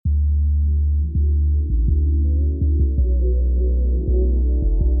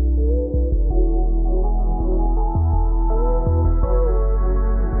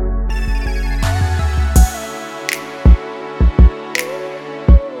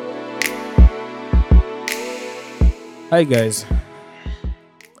Hi guys,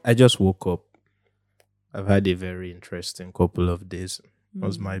 I just woke up. I've had a very interesting couple of days. It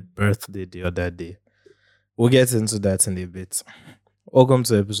was my birthday the other day. We'll get into that in a bit. Welcome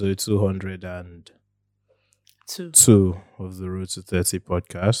to episode 202 Two. of the Road to 30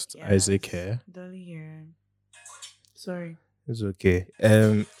 podcast. Isaac here. Dolly here. Sorry. It's okay.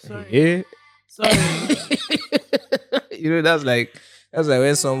 Sorry. Hey. Sorry. That's like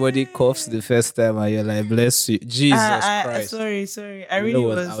when somebody coughs the first time and you're like, bless you. Jesus Christ. Sorry. I You really know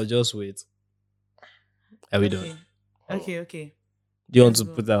what? was. I'll just wait. Are we done? Okay. Do you want Let's to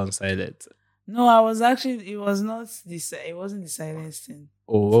go. put that on silent? No, I was actually. It was not this. It wasn't the silence thing.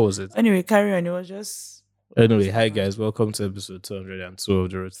 Oh, what was it? Anyway, carry on. It was just Anyway, hi guys, welcome to episode 202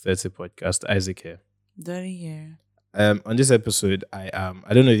 of the Road to 30 podcast. Isaac here. Dolly here. On this episode, I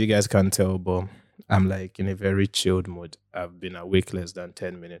don't know if you guys can tell, but I'm like in a very chilled mood. I've been awake less than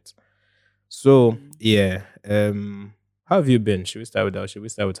 10 minutes. So yeah. How have you been? Should we start with that? Should we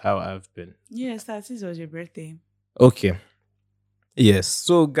start with how I've been? Yes, that is was your birthday. Okay. Yes.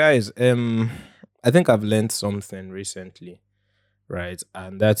 So guys, I think I've learned something recently, right?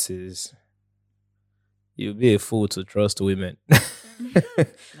 And that is you'll be a fool to trust women. Hey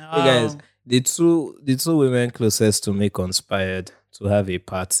guys, the two women closest to me conspired to have a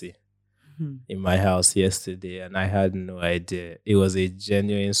party in my house yesterday, and I had no idea. It was a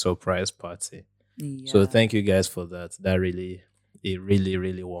genuine surprise party. So thank you guys for that. It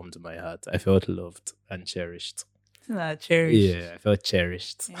really warmed my heart. I felt loved and cherished. Cherished. Yeah, I felt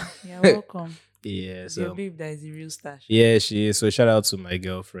cherished. Yeah, you're welcome. Yeah, Your so babe that is the real stash. yeah, she is. So shout out to my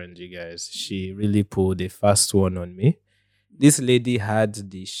girlfriend, you guys. She really pulled a fast one on me. This lady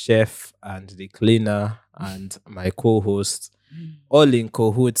had the chef and the cleaner and my co-host all in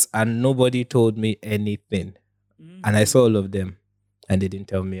cahoots, and nobody told me anything. And I saw all of them, and they didn't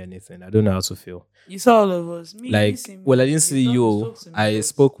tell me anything. I don't know how to feel. You saw all of us. Me, Like, listen, me. well, I didn't see you. spoke to me I first.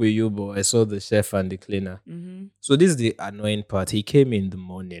 spoke with you, but I saw the chef and the cleaner. So this is the annoying part. He came in the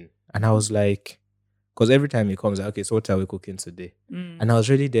morning, and I was like, because every time he comes, okay, so what are we cooking today? And I was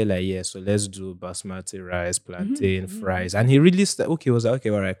really there like, yeah, so let's do basmati rice, plantain, fries. And he really was like, okay,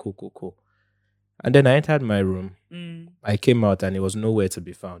 all right, cool. And then I entered my room. I came out and he was nowhere to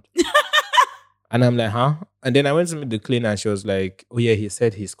be found. And I'm like, huh? And then I went to meet the cleaner and she was like, oh yeah, he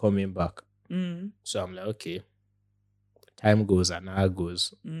said he's coming back. So I'm like, okay. Time goes, an hour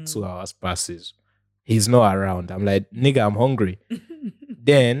goes, 2 hours passes. He's not around. I'm like, nigga, I'm hungry.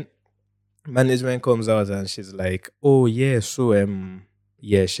 Then management comes out and she's like, oh yeah, so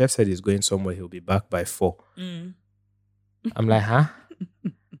yeah, chef said he's going somewhere, he'll be back by 4. I'm like, huh?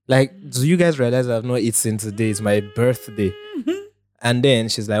 Like, do you guys realize I've not eaten today? It's my birthday. And then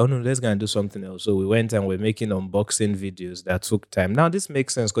she's like, oh no, let's go and do something else. So we went and we're making unboxing videos that took time. Now this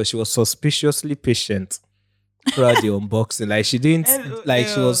makes sense because she was suspiciously patient throughout the unboxing. Like she didn't,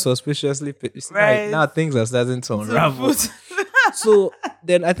 she was suspiciously patient. Right. Now things are starting to unravel. So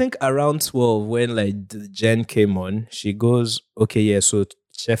then I think around 12 when like the Jen came on, she goes, okay, yeah, so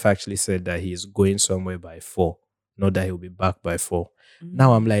chef actually said that he's going somewhere by 4, not that he'll be back by 4.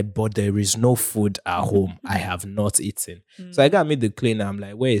 Now I'm like, but there is no food at home. I have not eaten. So I got meet the cleaner. I'm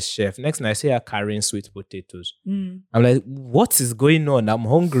like, where is chef? Next night I see her carrying sweet potatoes. I'm like, what is going on? I'm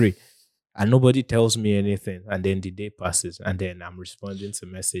hungry. And nobody tells me anything. And then the day passes. And then I'm responding to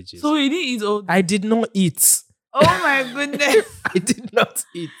messages. So you didn't eat all. I did not eat. Oh my goodness. I did not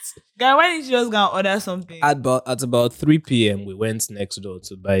eat. Guy, why didn't you just go and order something? At about 3 p.m., we went next door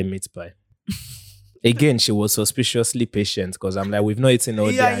to buy meat pie. Again, she was suspiciously patient because I'm like, we've not eaten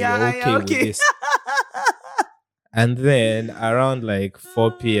all day and you're okay with this. And then around like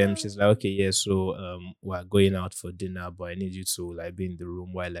 4 p.m., she's like, okay, yeah, so we're going out for dinner, but I need you to like be in the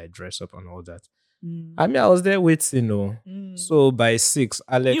room while I dress up and all that. I mean, I was there waiting, So by 6,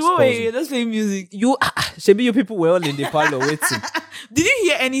 Alex You calls were me. just playing music. Maybe you people were all in the parlor waiting. Did you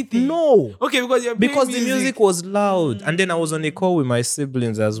hear anything? No. Okay, because you're playing Because the music was loud. And then I was on a call with my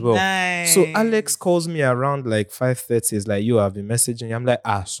siblings as well. Nice. So Alex calls me around like 5:30. He's like, I've been messaging you. I'm like,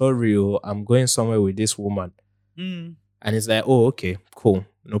 sorry, I'm going somewhere with this woman. And he's like, oh, okay, cool.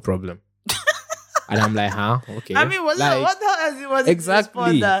 No problem. And I'm like, huh? Okay. I mean, what the hell was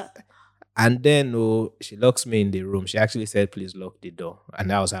exactly. And then she locks me in the room. She actually said, please lock the door.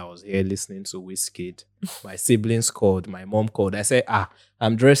 And that was how I was here listening to Wizkid. My siblings called. My mom called. I said,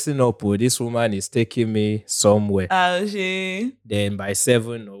 I'm dressing up. This woman is taking me somewhere. She. Then by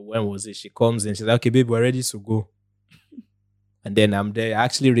 7 or when was it? She comes in. She's like, okay, babe, we're ready to go. And then I'm there. I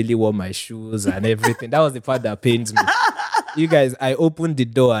actually really wore my shoes and everything. That was the part that pains me. You guys, I opened the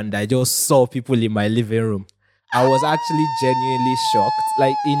door and I just saw people in my living room. I was actually genuinely shocked.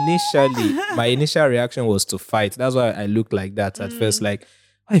 Like initially, my initial reaction was to fight. That's why I looked like that at first. Like,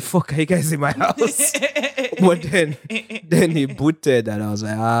 why fuck are you guys in my house? But then he booted, and I was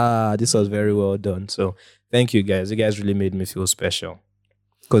like, this was very well done. So thank you guys. You guys really made me feel special.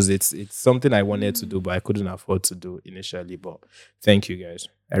 Because it's something I wanted to do, but I couldn't afford to do initially. But thank you guys.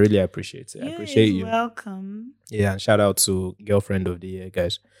 I really appreciate it. I appreciate you. Welcome. Yeah, and shout out to Girlfriend of the Year,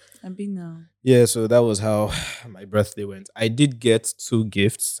 guys. Abina. Yeah, so that was how my birthday went. I did get 2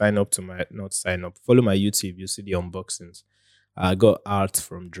 gifts. Follow my YouTube. You see the unboxings. I got art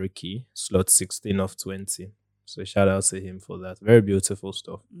from Dricky, slot 16 of 20. So shout out to him for that. Very beautiful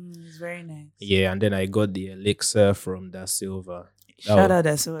stuff. It's very nice. Yeah, and then I got the elixir from Da Silva. Shout out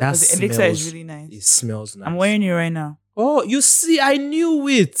Da Silva. The elixir is really nice. It smells nice. I'm wearing it right now. Oh, you see, I knew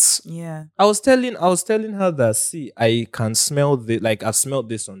it. Yeah. I was telling her that, see, I can smell I've smelled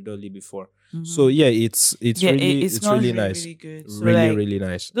this on Dolly before. Mm-hmm. So yeah, it's really nice. Really good. So really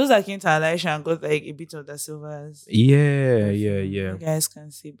nice. Those that came to Elisha and got like a bit of Da Silva's. Yeah. You guys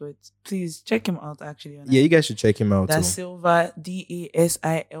can see, but please check him out actually. You guys should check him out. Da Silva,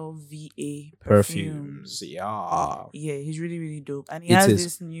 DASILVA perfumes. Yeah. Yeah, he's really, really dope. And he has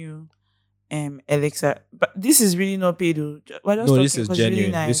this new elixir. But this is really not paid though. No, this is genuine.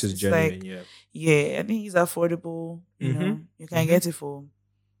 Really nice. This is genuine, Yeah, I think it's affordable. You know, you can get it for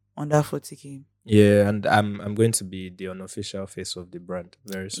under 40K. Yeah, and I'm going to be the unofficial face of the brand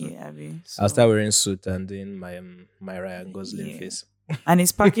very soon. Yeah, I'll start wearing suit and doing my Ryan Gosling face. And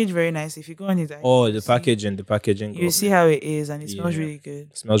it's packaged very nice. If you go on it, the packaging. You see how it is, and it smells really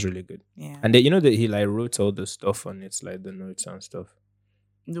good. It smells really good. Yeah. And then, you know that he like wrote all the stuff on it, like the notes and stuff.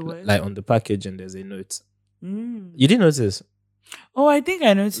 The what? Like on the packaging, there's a note. You didn't notice? Oh, I think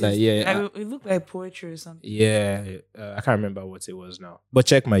I noticed. It looked like poetry or something. Yeah, I can't remember what it was now. But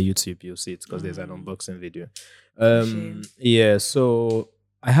check my YouTube, you'll see it because there's an unboxing video. Yeah, so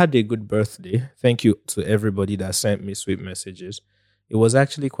I had a good birthday. Thank you to everybody that sent me sweet messages. It was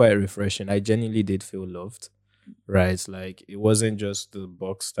actually quite refreshing. I genuinely did feel loved, right? Like it wasn't just the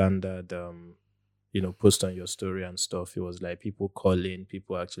box standard, post on your story and stuff. It was like people calling,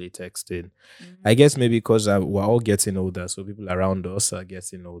 people actually texting. I guess maybe because we're all getting older, so people around us are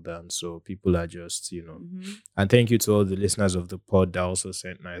getting older, and so people are just, And thank you to all the listeners of the pod that also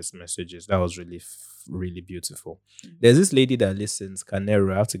sent nice messages. That was really, really beautiful. There's this lady that listens,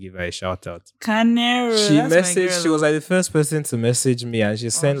 Canero. I have to give her a shout out. Canero. She messaged. She was like the first person to message me, and she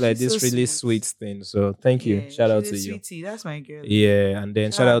sent like this really sweet thing. So thank you. Shout out to you. Sweetie. That's my girl. Yeah, and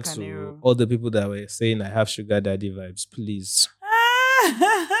then shout out to all the people that were saying I have sugar daddy vibes. Please.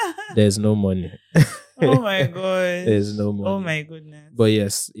 There's no money. Oh my god. There's no money. Oh my goodness. But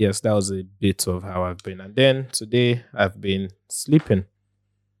yes, that was a bit of how I've been. And then today I've been sleeping.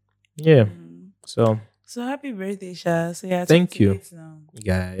 Yeah. So happy birthday, Sha. So yeah, thank you. Now.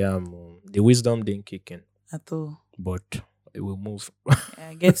 Yeah, the wisdom didn't kick in. At all. But it will move.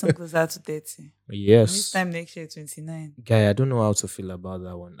 Get some closer to 30. Yes. This time next year, 29. Guy, I don't know how to feel about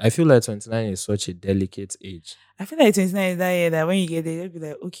that one. I feel like 29 is such a delicate age. I feel like 29 is that year that when you get there, you'll be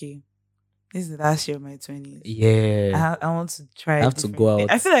like, okay, this is the last year of my 20s. Yeah. I want to try. I have to go out.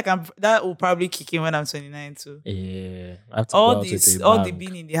 I feel like that will probably kick in when I'm 29 too. Yeah. I have to go out all the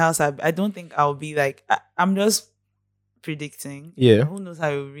being in the house, I don't think I'll be like, I'm just predicting. Yeah. Who knows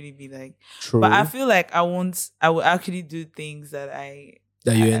how it will really be like. True. But I feel like I will actually do things that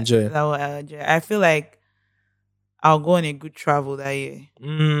you enjoy. That I enjoy. I feel like I'll go on a good travel that year.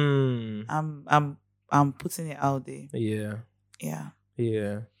 I'm putting it out there. Yeah.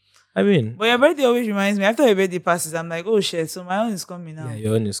 Yeah. I mean, but your birthday always reminds me. After your birthday passes, I'm like, oh shit, so my own is coming now. Yeah,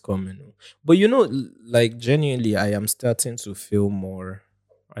 your own is coming. But like genuinely, I am starting to feel more,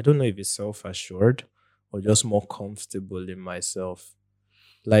 I don't know if it's self-assured or just more comfortable in myself.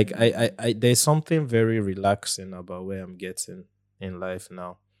 Like I there's something very relaxing about where I'm getting in life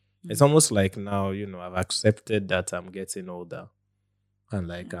now. It's almost like now, I've accepted that I'm getting older, and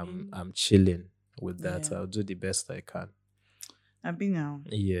like I'm chilling with that. I'll do the best I can. Happy now.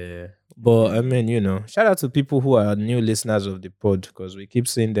 Yeah. But I mean, shout out to people who are new listeners of the pod, because we keep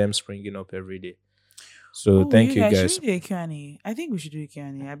seeing them springing up every day. So thank you guys. Should we do a Q&A? I think we should do a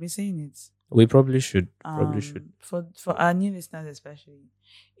Q&A. I've been saying it. We probably should. For our new listeners especially.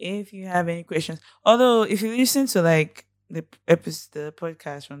 If you have any questions. Although if you listen to like the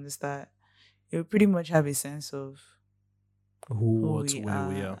podcast from the start, you'll pretty much have a sense of who we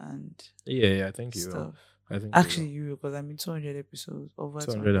are. And I think you will. I think actually you will, because 200 episodes, over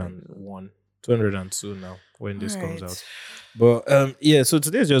 201, 202 now when this comes out. But so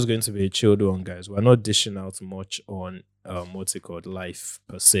today's just going to be a chilled one, guys. We're not dishing out much on what's it called, life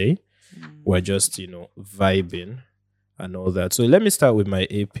per se. We're just, vibing and all that. So let me start with my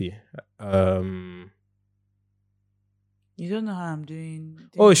AP. You don't know how I'm doing.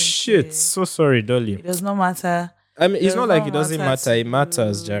 Oh shit! So sorry, Dolly. It does not matter. I mean, it's not like it doesn't matter. It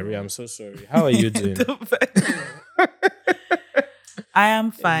matters, Jerry. I'm so sorry. How are you doing? I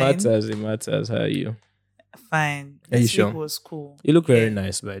am fine. It matters. How are you? Fine. Are you This sure? week was cool. You look very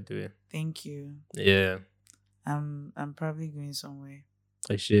nice, by the way. Thank you. Yeah. I'm probably going somewhere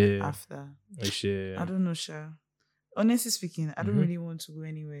after. I don't know, Sha. Honestly speaking, I don't really want to go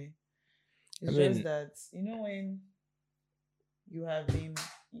anywhere. It's just that, when you have been,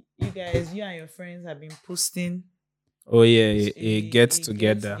 you and your friends have been posting. Oh yeah, it gets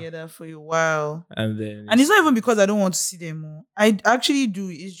together for a while, and it's not even because I don't want to see them more. I actually do.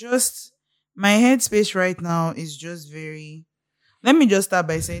 It's just my headspace right now is just very. Let me just start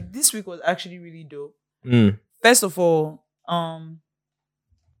by saying this week was actually really dope. First of all,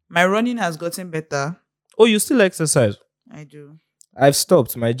 my running has gotten better. Oh, you still exercise? I do. I've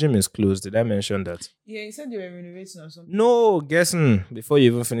stopped. My gym is closed. Did I mention that? Yeah, you said you were renovating or something. No, guessing. Before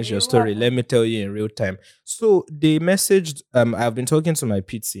you even finish your story, let me tell you in real time. So they messaged. I've been talking to my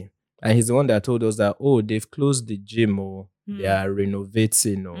PT, and he's the one that told us that they've closed the gym or they are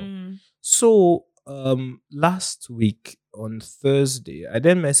renovating or. So last week on Thursday, I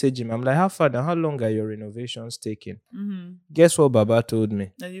then messaged him. I'm like, how far now? How long are your renovations taking? Guess what Baba told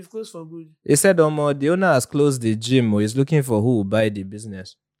me? That you've closed for good. He said, the owner has closed the gym or is looking for who will buy the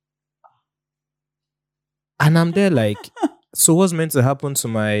business. And I'm there like, so what's meant to happen to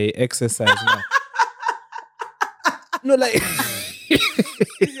my exercise now? No, like...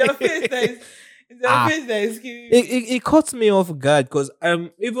 It's your face that is giving me. It caught me off guard because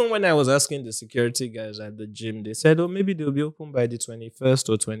even when I was asking the security guys at the gym, they said, maybe they'll be open by the 21st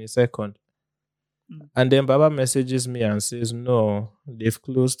or 22nd. And then Baba messages me and says, no, they've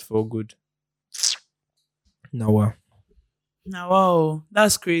closed for good. Now, wow,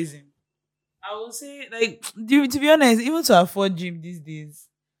 that's crazy. I will say, like, to be honest, even to afford gym these days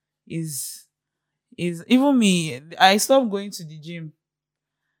is even me. I stopped going to the gym.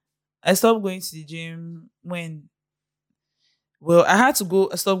 When, well, I had to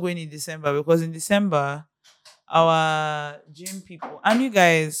stop going in December because in December, our gym people, and you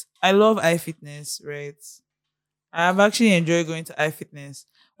guys, I love iFitness, right? I have actually enjoyed going to iFitness.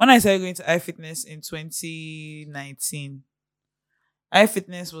 When I started going to iFitness in 2019,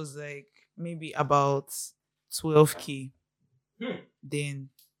 iFitness was like maybe about 12K. Then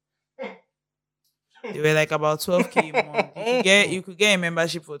they were like about 12K a month. You could get a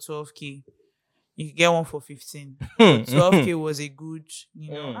membership for 12K. You could get one for 15. 12K was a good,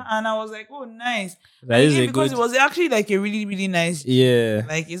 and I was like, oh, nice. Because it was actually like a really, really nice gym. Yeah.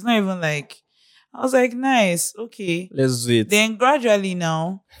 Like, it's not even like, I was like, nice, okay. Let's do it. Then gradually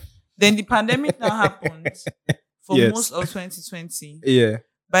now, then the pandemic now happened for most of 2020. Yeah.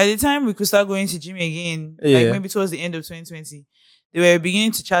 By the time we could start going to gym again, like maybe towards the end of 2020, they were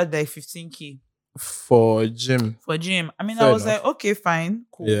beginning to charge like 15K. For gym. I mean, I was like, okay, fine,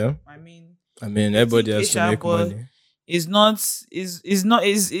 cool. Yeah. I mean, everybody has to make money. It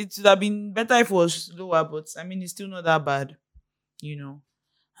would have been better if it was lower, but I mean, it's still not that bad, And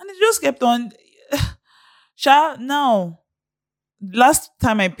it just kept on. Now, last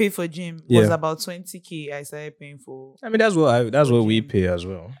time I paid for gym was about 20K. I started paying for. I mean, that's what we pay as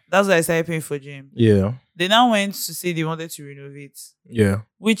well. That's what I started paying for gym. Yeah. They now went to say they wanted to renovate. Yeah.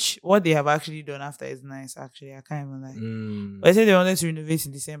 Which what they have actually done after is nice. Actually, I can't even lie. But I said they wanted to renovate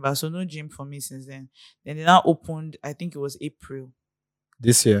in December, so no gym for me since then. Then they now opened. I think it was April.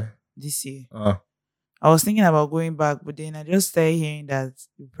 This year. I was thinking about going back, but then I just started hearing that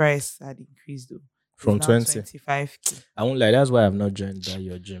the price had increased though. From 25K. I won't lie, that's why I've not joined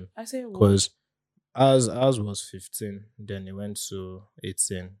your gym. I said, because ours was 15, then it went to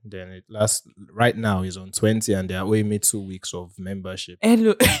 18, then right now is on 20, and they're owing me 2 weeks of membership.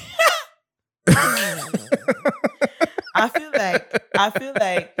 Hello. I feel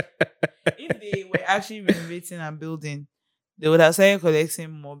like if they were actually renovating and building, they would have started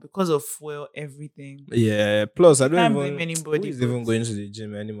collecting more because of fuel, everything. Yeah. Plus, I don't blame anybody. Who is even going to the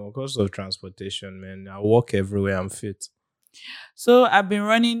gym anymore because of transportation, man? I walk everywhere. I'm fit. So I've been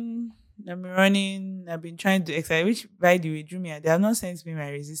running. I've been trying to exercise, which, by the way, drew me. They have not sent me my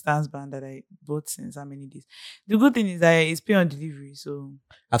resistance band that I bought since how many days. The good thing is that it's pay on delivery, so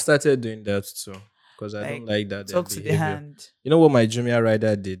I've started doing that too. Because I don't like that. Talk to the hand. You know what my Jumia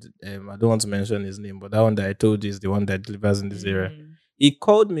rider did? I don't want to mention his name, but that one that I told you is the one that delivers in this area. He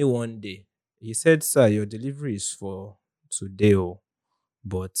called me one day. He said, "Sir, your delivery is for today,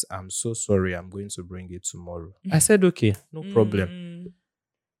 but I'm so sorry. I'm going to bring it tomorrow." I said, "Okay, no problem."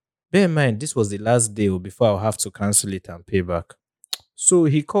 Bear in mind, this was the last day before I'll have to cancel it and pay back. So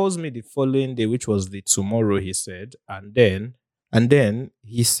he calls me the following day, which was the tomorrow, he said. And then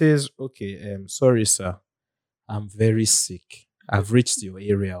he says, okay, sorry, sir. I'm very sick. I've reached your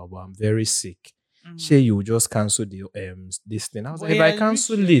area, but I'm very sick. Sure, you just cancel the this thing. I was like, if I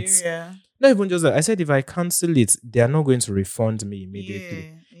cancel it, not even just that. I said, if I cancel it, they are not going to refund me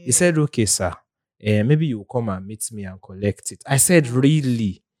immediately. Yeah. He said, okay, sir. Maybe you come and meet me and collect it. I said,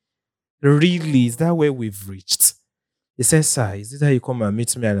 really? Really? Is that where we've reached? He said, sir, is it that you come and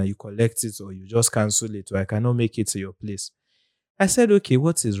meet me and you collect it, or you just cancel it, or I cannot make it to your place? I said, okay,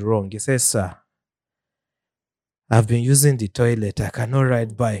 what is wrong? He said, sir, I've been using the toilet. I cannot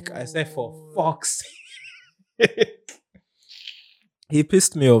ride bike. I said, for fuck's sake. He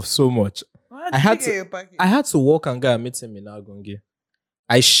pissed me off so much. I had to walk and go and meet him in Agongi.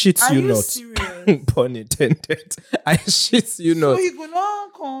 I shit you not. Serious? Pun intended. I shit you not. So he could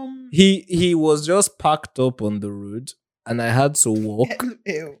not come. He was just parked up on the road and I had to walk.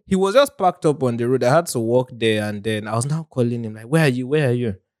 He was just parked up on the road. I had to walk there, and then I was now calling him like, where are you? Where are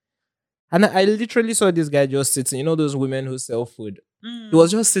you? And I literally saw this guy just sitting. You know those women who sell food? He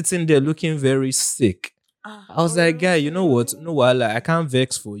was just sitting there looking very sick. I was like, guy, you know what? No, I can't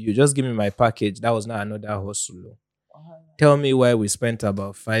vex for you. Just give me my package. That was not another hustle. Tell me why we spent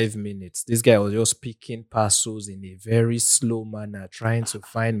about 5 minutes. This guy was just picking parcels in a very slow manner, trying to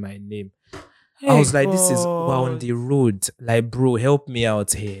find my name. I was like, this is we're on the road. Like, bro, help me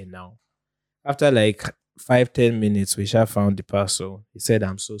out here now. After like 5-10 minutes, we shall found the parcel. He said,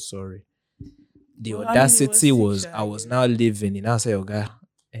 I'm so sorry. The audacity was I was now living in. I said, okay,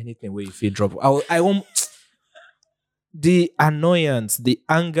 anything where if you drop, I won't. The annoyance, the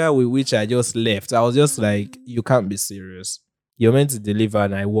anger with which I just left, I was just like, you can't be serious. You're meant to deliver,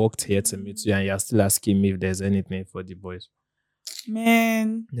 and I walked here to meet you, and you're still asking me if there's anything for the boys.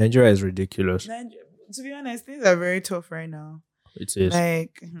 Man, Nigeria is ridiculous. To be honest, things are very tough right now. It is.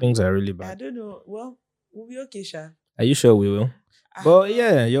 Like, things are really bad. I don't know. Well, we'll be okay, Sha. Are you sure we will? But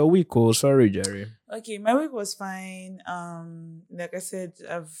yeah, your week, sorry, Jerry. Okay, my week was fine. Like I said,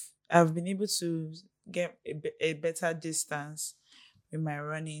 I've been able to get a better distance with my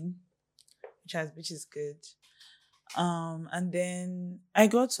running, which is good. And then I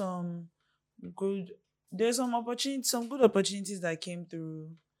got some good opportunities that came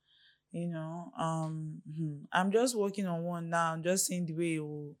through. You know, I'm just working on one now. I'm just seeing the way it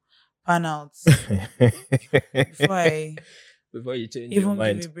will pan out before you change your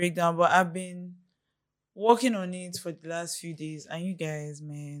mind. Give a breakdown. But I've been working on it for the last few days, and you guys,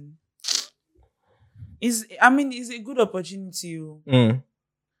 man, it's a good opportunity, and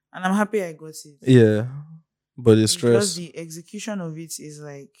I'm happy I got it. Yeah, but it's stress. Because the execution of it is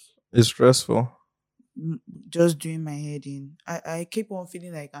like it's stressful. Just doing my head in. I keep on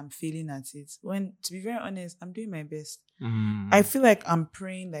feeling like I'm failing at it. When, to be very honest, I'm doing my best. I feel like I'm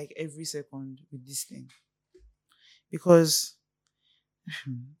praying like every second with this thing, because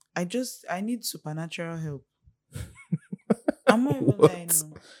I need supernatural help. I'm not even lying,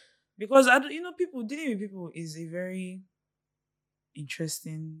 no. Because people dealing with people is a very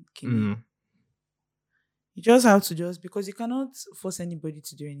interesting killing. You just have to because you cannot force anybody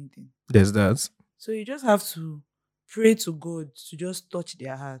to do anything. There's that. So you just have to pray to God to just touch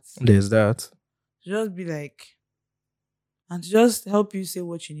their hearts. There's that. To just be like, and to just help you say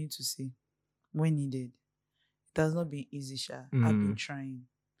what you need to say when needed. It has not been easy, Sha. I've been trying.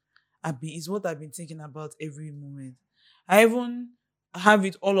 It's what I've been thinking about every moment. I even have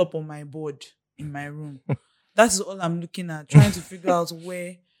it all up on my board in my room. That's all I'm looking at, trying to figure out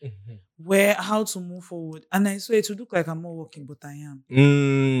how to move forward. And I swear it would look like I'm not working, but I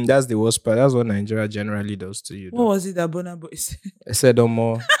am. That's the worst part. That's what Nigeria generally does to you. What was it that Burna Boy said? I said,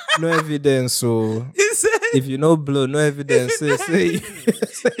 no evidence. So if you know blow, no evidence. Say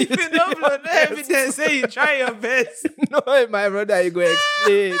if you know blow, no evidence. Say you try your best. No, my brother, you go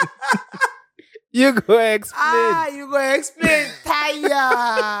explain. You go explain. You go explain. Tired.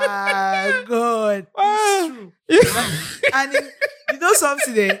 God. It's true. And you know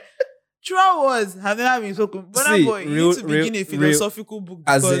something there? True words have never been spoken. Burna Boy, you need to begin a philosophical book.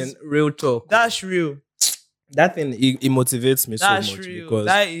 As in real talk. That's real. That thing, it motivates me that's so much. Real. Because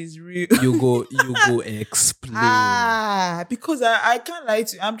that is real. You go explain. Because I can't lie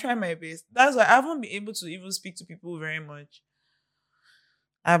to you. I'm trying my best. That's why I haven't been able to even speak to people very much.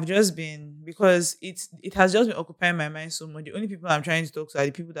 I've just been, because it has just been occupying my mind so much. The only people I'm trying to talk to are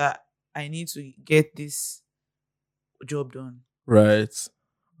the people that I need to get this job done. Right.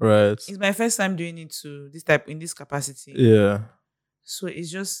 It's my first time doing it in this capacity. Yeah. So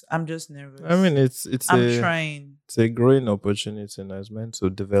I'm just nervous. I mean, I'm trying. It's a growing opportunity, and it's meant to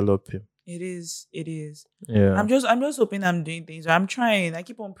develop him. It is. It is. Yeah. I'm just hoping I'm doing things. I'm trying. I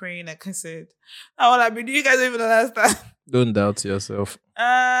keep on praying. Like I said, all I've been doing, you guys don't even understand. Don't doubt yourself.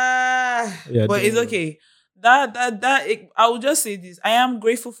 But it's okay. I will just say this. I am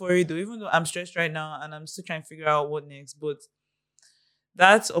grateful for it though, even though I'm stressed right now and I'm still trying to figure out what next. But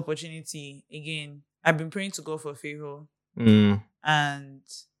that opportunity, again, I've been praying to God for favor. And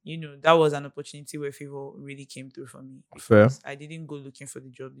that was an opportunity where favor really came through for me. Fair. I didn't go looking for the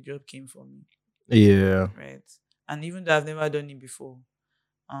job came for me. Yeah. Right. And even though I've never done it before,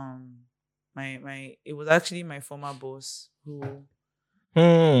 it was actually my former boss who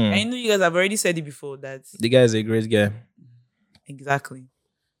I know you guys have already said it before that the guy is a great guy. Exactly.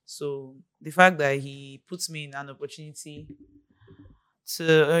 So the fact that he puts me in an opportunity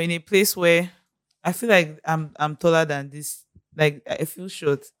to in a place where I feel like I'm taller than this. Like I feel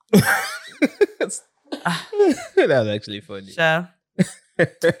short. That's actually funny. Sure.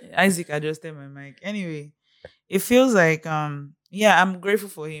 Isaac adjusted my mic. Anyway, it feels like I'm grateful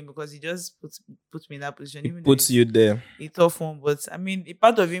for him because he just puts me in that position. He puts you there. A tough one, but I mean, a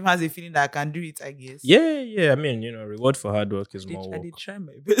part of him has a feeling that I can do it. I guess. Yeah. I mean, reward for hard work is more work. I did try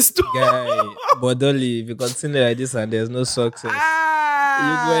my best, guy. But Dolly, if you continue like this and there's no success, you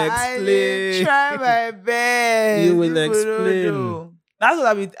will explain. I did try my best. You will explain. That's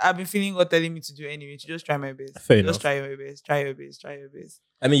what I've been feeling God telling me to do anyway. To just try my best. Fair enough. Just try your best. Try your best. Try your best.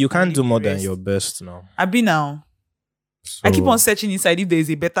 I mean, you can't do more than your best now. I be now. So, I keep on searching inside if there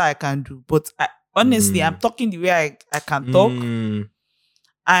is a better I can do. But honestly, I'm talking the way I can talk.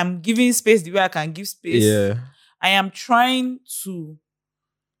 I'm giving space the way I can give space. Yeah. I am trying to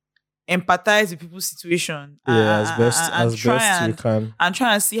empathize with people's situation. Yeah, as best you can. And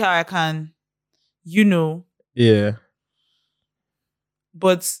try and see how I can, Yeah.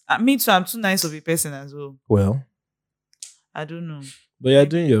 But me too, I'm too nice of a person as well. Well, I don't know. But you're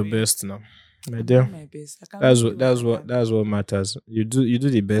doing your best now, my dear. My best. That's what matters. You do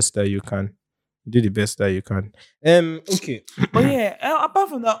the best that you can. You do the best that you can. Okay. But yeah, apart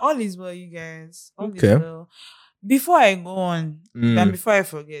from that, all is well, you guys. All is well. Before I go on, and before I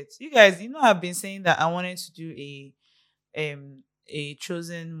forget, you guys, I've been saying that I wanted to do a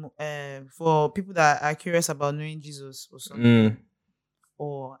chosen for people that are curious about knowing Jesus or something.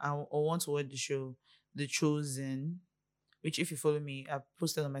 Or want to watch the show, The Chosen, which if you follow me, I've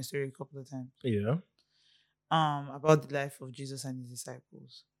posted on my story a couple of times. Yeah. About the life of Jesus and his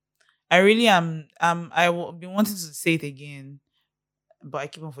disciples. I really am. I've been wanting to say it again, but I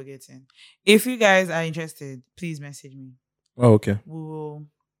keep on forgetting. If you guys are interested, please message me. Oh, okay. We will.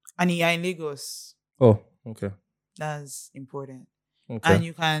 And you're in Lagos. Oh, okay. That's important. Okay. And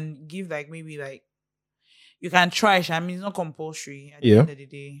you can give you can try. I mean, it's not compulsory at the end of the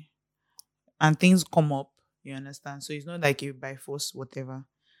day. And things come up, you understand? So it's not like you by force, whatever.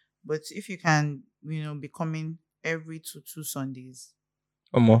 But if you can, be coming every two Sundays.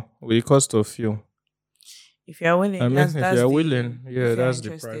 With the cost of fuel. If you're willing, if you're willing, that's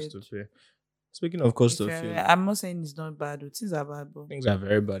the price to pay. Speaking of cost of fuel. I'm not saying it's not bad. Things are bad, but things are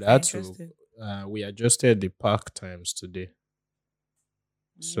very bad. We adjusted the park times today.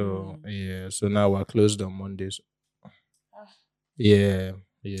 So so now we're closed on Mondays. Yeah.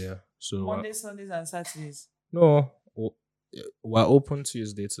 So Mondays, Sundays, and Saturdays. No, we're open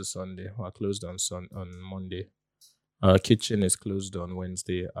Tuesday to Sunday. We're closed on Monday. Our kitchen is closed on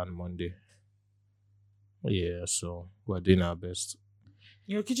Wednesday and Monday. Yeah, so we're doing our best.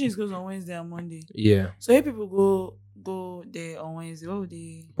 Your kitchen is closed on Wednesday and Monday. Yeah. So if people go there on Wednesday, what would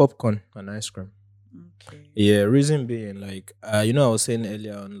they? Popcorn and ice cream. Okay. Yeah, reason being I was saying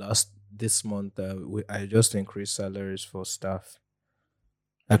earlier on this month I just increased salaries for staff.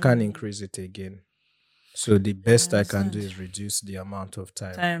 I can't increase it again. So the best I can do is reduce the amount of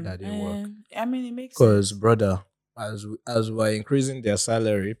time that they work. I mean, it makes sense. Because, brother, as we're increasing their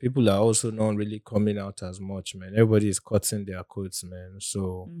salary, people are also not really coming out as much, man. Everybody is cutting their coats, man.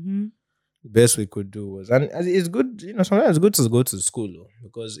 So the best we could do was, and it's good, sometimes it's good to go to school,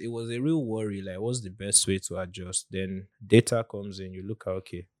 because it was a real worry, like what's the best way to adjust? Then data comes in, you look at,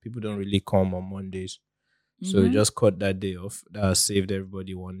 okay, people don't really come on Mondays. So you just cut that day off. That saved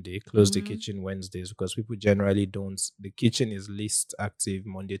everybody one day. Close the kitchen Wednesdays, because people generally don't. The kitchen is least active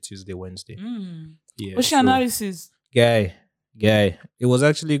Monday, Tuesday, Wednesday. Yeah. What's your analysis? Guy. It was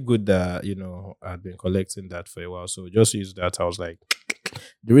actually good that, I'd been collecting that for a while. So just use that. I was like,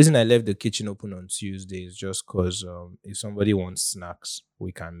 the reason I left the kitchen open on Tuesday is just because if somebody wants snacks,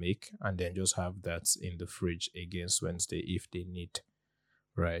 we can make and then just have that in the fridge against Wednesday if they need.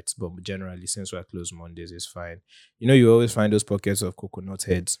 right? But generally, since we're closed Mondays, it's fine. You know, you always find those pockets of coconut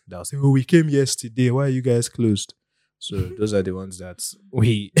heads that'll say, "Oh, we came yesterday. Why are you guys closed?" So those are the ones that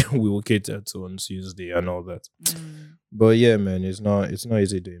we will cater to on Tuesday and all that. But yeah, man, it's not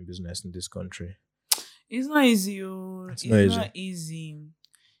easy doing business in this country. It's not easy. It's not easy.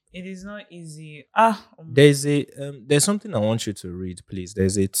 It is not easy. There's something I want you to read, please.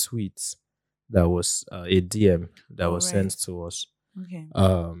 There's a tweet that was a DM that was sent to us. Okay.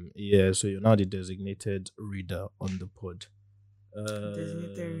 Yeah, so you're now the designated reader on the pod.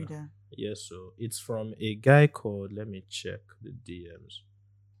 Designated reader. Yes, so it's from a guy called, let me check the DMs.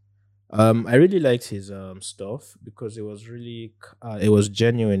 I really liked his stuff because it was really it was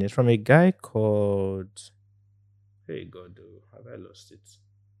genuine. It's from a guy called, hey God, have I lost it?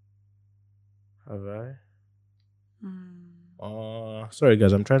 Have I? Sorry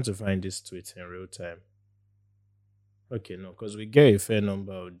guys, I'm trying to find this tweet in real time. Okay, no, because we get a fair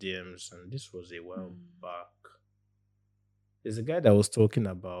number of DMs, and this was a while back. There's a guy that was talking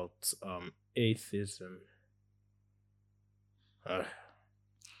about atheism.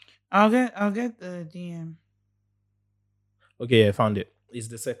 I'll get the DM. Okay, I found it. It's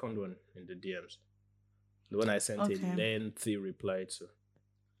the second one in the DMs. The one I sent a lengthy reply to.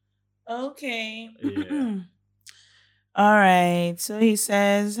 Okay. Yeah. All right. So he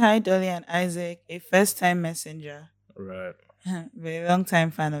says, "Hi Dolly and Isaac, a first-time messenger." Right. Very long-time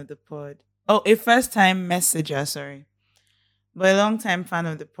fan of the pod. Oh, a first-time messenger, sorry. But a long-time fan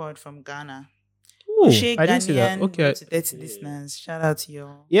of the pod from Ghana. Ooh, I didn't see that. Okay. To 30 listeners. Shout out to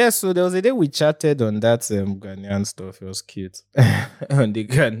y'all. Yeah, so there was a day we chatted on that Ghanaian stuff. It was cute. On the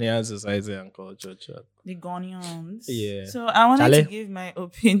Ghanaian society and culture chat. The Ghanaians. Yeah. So I wanted to give my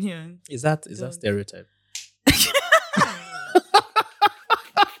opinion. Is that stereotype?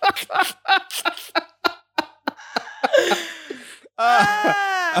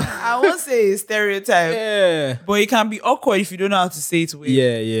 I won't say it's stereotype. Yeah. But it can be awkward if you don't know how to say it well.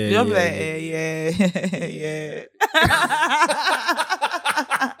 Yeah. You'll be like, yeah.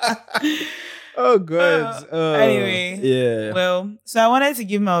 Oh, God. Anyway. Yeah. Well, so I wanted to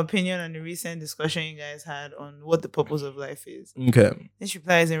give my opinion on the recent discussion you guys had on what the purpose of life is. Okay. This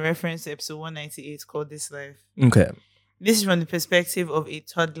reply is in reference to episode 198 called This Life. Okay. This is from the perspective of a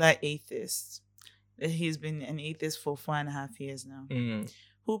toddler atheist. He's been an atheist for 4.5 years now.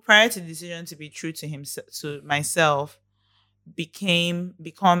 Who, prior to the decision to be true to himself, to myself, become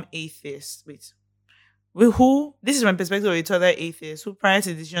atheist. Who? This is my perspective of a toddler atheist who, prior to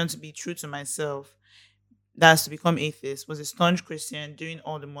the decision to be true to myself, that's to become atheist, was a staunch Christian doing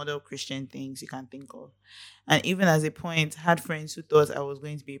all the model Christian things you can think of, and even as a point had friends who thought I was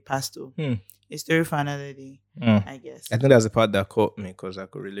going to be a pastor. A story for another day, I guess. I think that's the part that caught me because I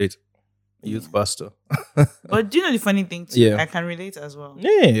could relate. Youth pastor. But do you know the funny thing too? Yeah. I can relate as well.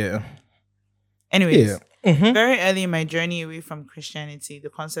 Yeah. Anyways, very early in my journey away from Christianity, the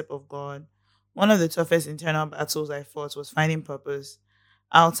concept of God, one of the toughest internal battles I fought was finding purpose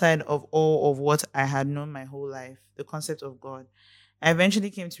outside of all of what I had known my whole life, the concept of God. I eventually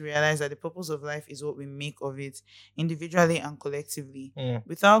came to realize that the purpose of life is what we make of it, individually and collectively.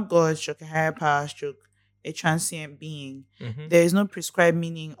 Without God, stroke a higher power, stroke a transient being, there is no prescribed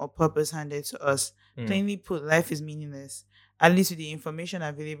meaning or purpose handed to us. Plainly put, life is meaningless, at least with the information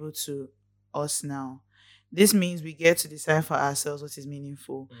available to us now. This means we get to decide for ourselves what is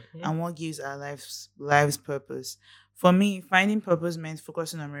meaningful and what gives our lives purpose. For me, finding purpose meant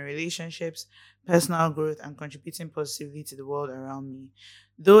focusing on my relationships, personal growth, and contributing positively to the world around me.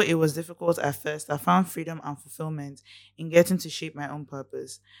 Though it was difficult at first, I found freedom and fulfillment in getting to shape my own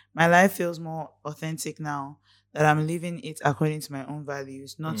purpose. My life feels more authentic now that I'm living it according to my own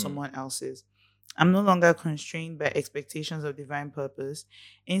values, not someone else's. I'm no longer constrained by expectations of divine purpose.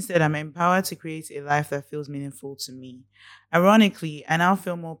 Instead, I'm empowered to create a life that feels meaningful to me. Ironically, I now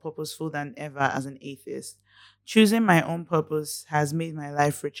feel more purposeful than ever as an atheist. Choosing my own purpose has made my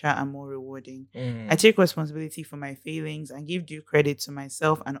life richer and more rewarding. I take responsibility for my failings and give due credit to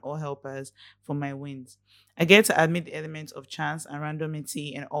myself and all helpers for my wins. I get to admit the elements of chance and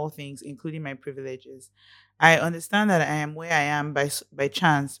randomity in all things, including my privileges. I understand that I am where I am by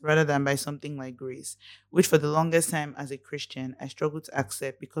chance rather than by something like grace, which for the longest time as a Christian, I struggled to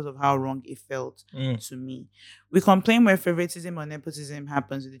accept because of how wrong it felt to me. We complain where favoritism or nepotism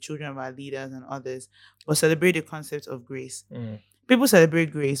happens with the children of our leaders and others, but celebrate the concept of grace. People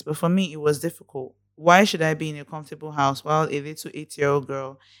celebrate grace, but for me, it was difficult. Why should I be in a comfortable house while a little 8-year-old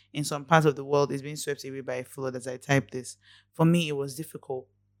girl in some part of the world is being swept away by a flood as I type this? For me, it was difficult.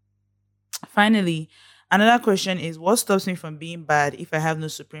 Finally, another question is, what stops me from being bad if I have no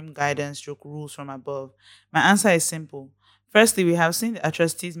supreme guidance, rules from above? My answer is simple. Firstly, we have seen the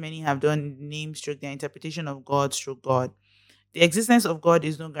atrocities many have done in the name stroke their interpretation of God stroke God. The existence of God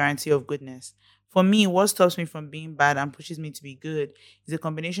is no guarantee of goodness. For me, what stops me from being bad and pushes me to be good is a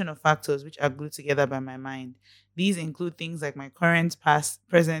combination of factors which are glued together by my mind. These include things like my current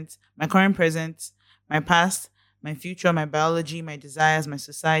present, my past, my future, my biology, my desires, my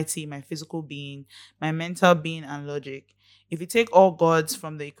society, my physical being, my mental being, and logic. If you take all gods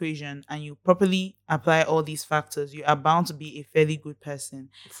from the equation and you properly apply all these factors, you are bound to be a fairly good person.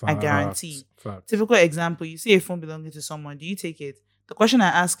 I Facts. guarantee. Facts. Typical example, you see a phone belonging to someone, do you take it? The question I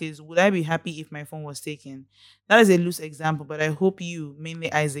ask is, would I be happy if my phone was taken? That is a loose example, but I hope you,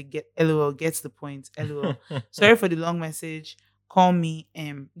 mainly Isaac, LOL, gets the point. LOL. Sorry for the long message. Call me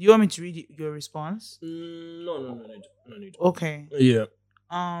M. Do you want me to read your response? No need. Okay. Yeah.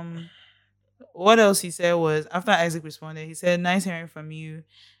 Um, what else he said was after Isaac responded, he said, "Nice hearing from you."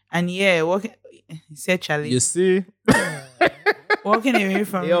 And yeah, he said, You Charlie, see? walking away They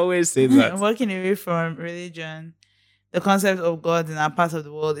from always say that. walking away from religion, the concept of God in our part of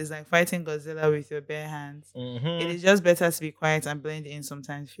the world is like fighting Godzilla with your bare hands. It Mm-hmm. is just better to be quiet and blend in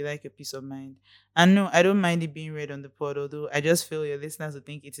sometimes if you like your peace of mind. And no, I don't mind it being read on the pod, although I just feel your listeners will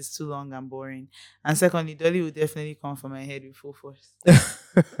think it is too long and boring. And secondly, Dolly will definitely come for my head with full force. I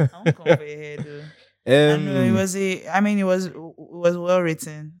won't come for your head though. And no, um. it was well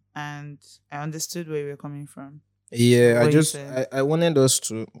written and I understood where you were coming from. Yeah, What you said. I wanted us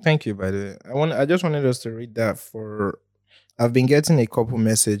to thank you by the way. I just wanted us to read that for I've been getting a couple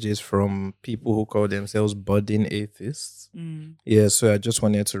messages from people who call themselves budding atheists. Mm, Yeah, so I just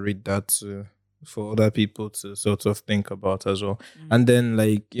wanted to read that for other people to sort of think about as well. mm, And then,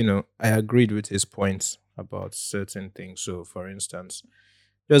 like, I agreed with his points about certain things. So, for instance,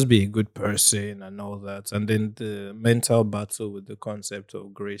 just be a good person and all that. And then the mental battle with the concept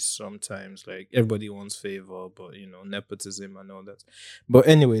of grace sometimes, like everybody wants favor, but nepotism and all that. But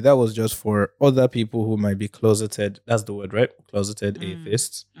anyway, that was just for other people who might be closeted. That's the word, right? Closeted mm,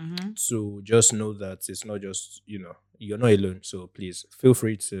 atheists. mm-hmm. To just know that it's not just, you're not alone. So please feel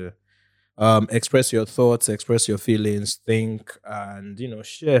free to express your thoughts, express your feelings, think, and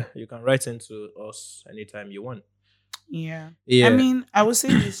share. You can write into us anytime you want. Yeah. I Yeah. mean, I would say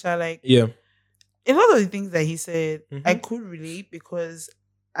this, like Yeah. a lot of the things that he said, I Hmm. could relate because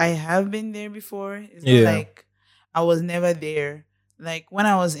I have been there before. It's not Yeah. like I was never there. Like when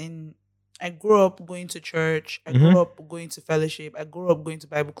I grew up going to church, I Hmm. grew up going to fellowship, I grew up going to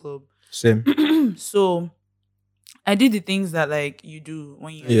Bible club. Same. So I did the things that like you do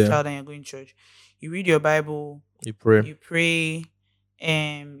when you're a Yeah. child and you're going to church. You read your Bible, You pray. you pray,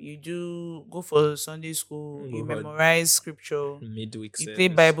 you do go for Sunday school, you Go for memorize scripture, midweek you play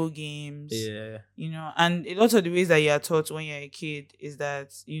service. Bible games, Yeah. and a lot of the ways that you are taught when you're a kid is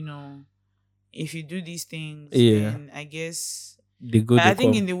that, if you do these things, Yeah. then I guess The good I will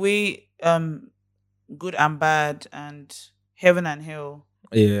think in come. the way good and bad and heaven and hell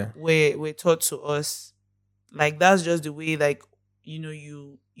Yeah. were taught to us, like that's just the way like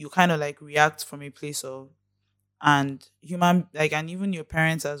you kind of like react from a place of and human like and even your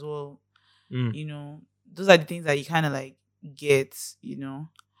parents as well, Mm. those are the things that you kind of like get.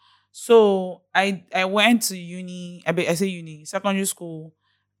 So I went to uni. I say uni, secondary school.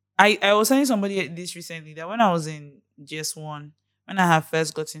 I was telling somebody this recently that when I was in GS1, when I had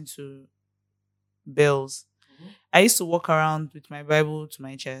first got into bells, I used to walk around with my Bible to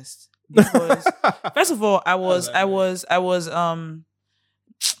my chest because first of all,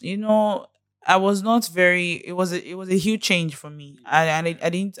 you know, I was not very. It was a huge change for me. I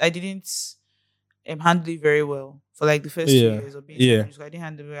didn't handle it very well for like the first two Yeah. years of being in Yeah. secondary school. I didn't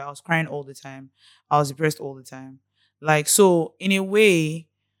handle it well. I was crying all the time. I was depressed all the time. Like so, in a way,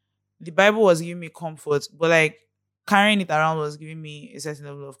 the Bible was giving me comfort, but like carrying it around was giving me a certain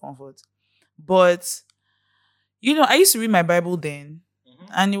level of comfort. But I used to read my Bible then,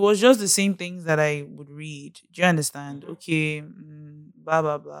 and it was just the same things that I would read. Do you understand? Okay, blah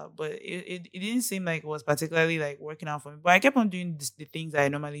blah blah. But it didn't seem like it was particularly like working out for me. But I kept on doing the things that I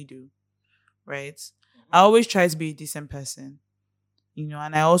normally do. Right? I always try to be a decent person,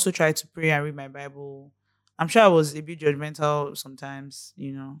 and I also try to pray and read my Bible. I'm sure I was a bit judgmental sometimes,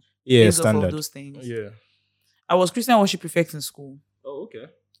 Yeah. based off of Standard. those things. Yeah. I was Christian worship prefect in school, Oh, okay.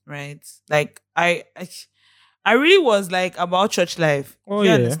 right? Like I really was like about church life. Oh, Do you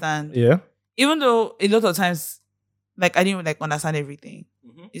yeah. understand? Yeah. Even though a lot of times, like I didn't like understand everything.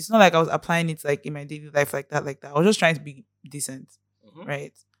 Mm-hmm. It's not like I was applying it like in my daily life like that, like that. I was just trying to be decent, Mm-hmm.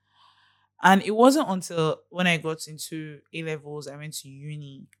 right? And it wasn't until when I got into A levels, I went to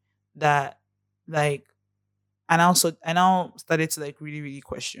uni that like, and also I now started to like really, really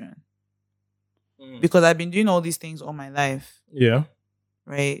question. because I've been doing all these things all my life. Yeah.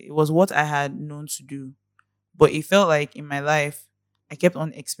 Right? It was what I had known to do. But it felt like in my life, I kept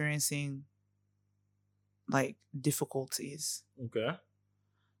on experiencing like difficulties. Okay.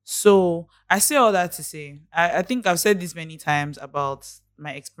 So I say all that to say, I think I've said this many times about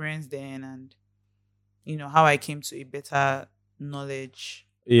my experience then and, how I came to a better knowledge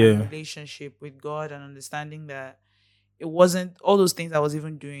and relationship with God and understanding that it wasn't all those things I was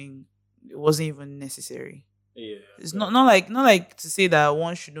even doing, it wasn't even necessary. Yeah. It's not like to say that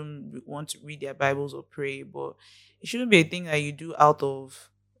one shouldn't want to read their Bibles or pray, but it shouldn't be a thing that you do out of,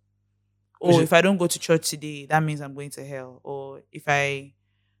 if I don't go to church today, that means I'm going to hell. Or if I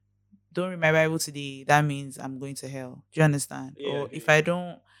don't read my Bible today, that means I'm going to hell. Do you understand? Yeah, or if I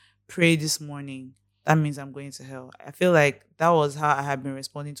don't pray this morning, that means I'm going to hell. I feel like that was how I have been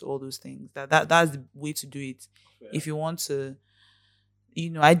responding to all those things. That's the way to do it. Yeah. If you want to,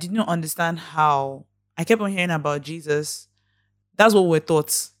 I did not understand how. I kept on hearing about Jesus. That's what we're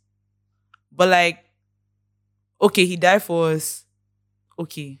taught. But like, okay, he died for us.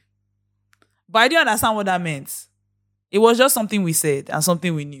 Okay. But I didn't understand what that meant. It was just something we said and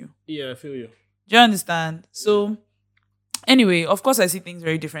something we knew. Yeah, I feel you. Do you understand? So, anyway, of course, I see things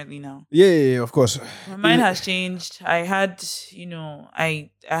very differently now. Yeah, of course. My mind has changed. I had, I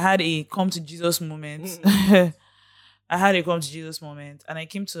had a come to Jesus moment. I had a come to Jesus moment, and I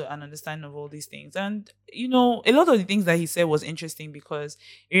came to an understanding of all these things. And, a lot of the things that he said was interesting because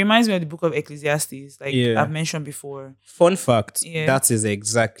it reminds me of the book of Ecclesiastes, like I've mentioned before. Fun fact, that is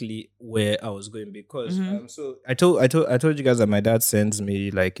exactly where I was going because so I told you guys that my dad sends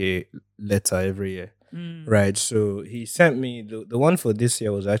me like a letter every year. Right, so he sent me the one for this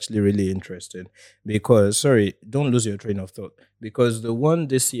year was actually really interesting because don't lose your train of thought because the one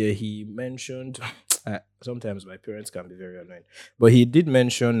this year he mentioned sometimes my parents can be very annoying, but he did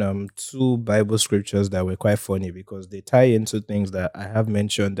mention 2 Bible scriptures that were quite funny because they tie into things that I have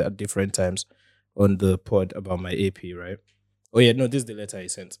mentioned at different times on the pod about my AP, right? Oh yeah, no, this is the letter he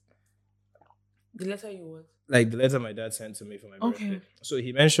sent. The letter you what? Like the letter my dad sent to me for my birthday. So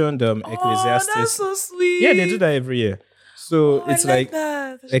he mentioned Ecclesiastes. Oh, that's so sweet. Yeah, they do that every year. So it's like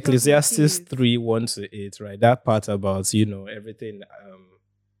Ecclesiastes 3:1-8, right? That part about, everything.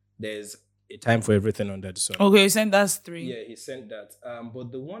 There's a time for everything under the sun. Okay, he sent that 3. Yeah, he sent that.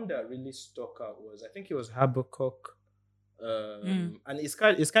 But the one that really stuck out was, I think it was Habakkuk. And it's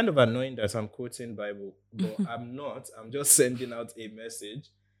kind of annoying that I'm quoting Bible, but I'm not. I'm just sending out a message.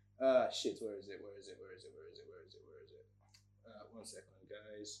 Shit, where is it? 1 second,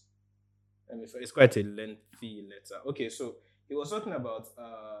 guys. It's quite a lengthy letter. Okay, so he was talking about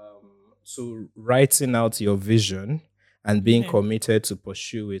so writing out your vision and being committed to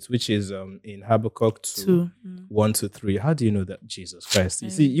pursue it, which is in Habakkuk 2, 1-3. How do you know that? Jesus Christ. You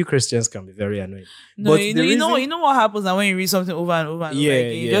see, you Christians can be very annoying. No, but you know what happens when you read something over and over and over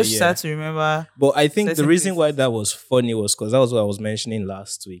again. You just start to remember. But I think the reason why that was funny was because that was what I was mentioning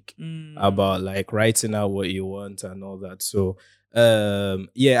last week about like writing out what you want and all that. So I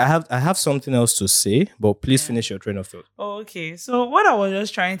have something else to say, but please finish your train of thought. Oh, okay. So what I was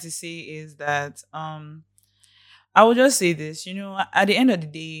just trying to say is that I will just say this, at the end of the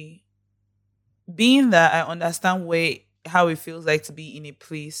day, being that I understand how it feels like to be in a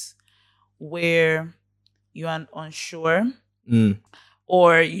place where you are unsure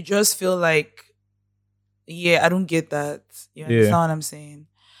or you just feel like, I don't get that. You understand what I'm saying?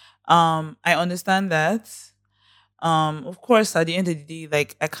 I understand that. Of course, at the end of the day,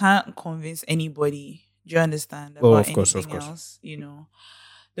 like I can't convince anybody. Do you understand? About anything else,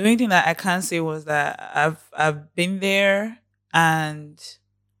 The only thing that I can say was that I've been there and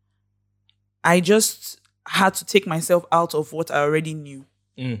I just had to take myself out of what I already knew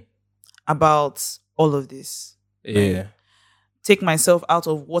about all of this. Yeah. Right? Take myself out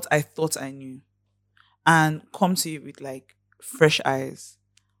of what I thought I knew and come to it with like fresh eyes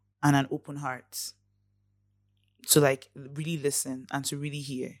and an open heart to like really listen and to really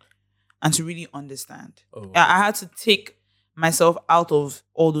hear and to really understand. I had to take myself out of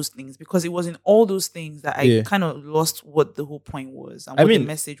all those things because it was in all those things that I kind of lost what the whole point was and what the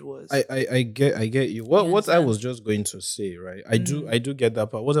message was. I get you. What I was just going to say, right? I do get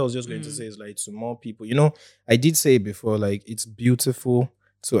that part. What I was just going to say is like to more people, I did say before, like it's beautiful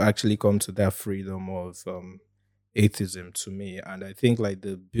to actually come to that freedom of atheism to me. And I think like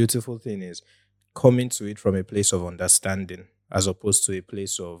the beautiful thing is coming to it from a place of understanding as opposed to a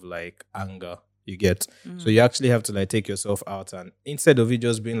place of like anger. You get so you actually have to like take yourself out, and instead of it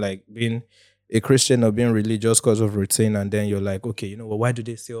just being a Christian or being religious because of routine, and then you're like, okay, you know what, why do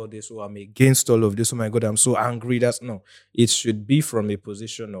they say all this? Oh, I'm against all of this. Oh my God, I'm so angry. It should be from a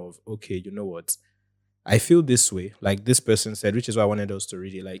position of, okay, you know what, I feel this way, like this person said, which is why I wanted us to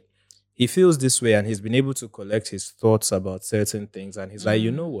read it. Like, he feels this way and he's been able to collect his thoughts about certain things. And he's like,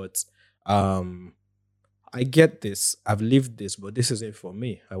 you know what? I get this. I've lived this, but this isn't for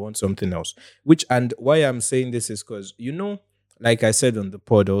me. I want something else. And why I'm saying this is because, like I said on the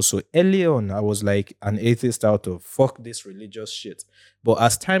pod also, early on, I was like an atheist out of fuck this religious shit. But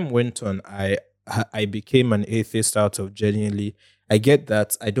as time went on, I became an atheist out of genuinely, I get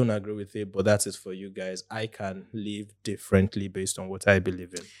that. I don't agree with it, but that is for you guys. I can live differently based on what I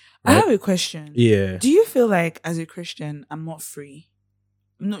believe in. Right? I have a question. Yeah. Do you feel like as a Christian, I'm not free?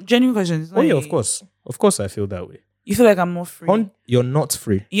 No, genuine question. Oh yeah, of course. Of course I feel that way. You feel like I'm more free? You're not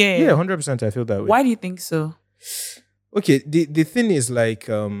free. Yeah. Yeah, 100% I feel that way. Why do you think so? Okay, the thing is like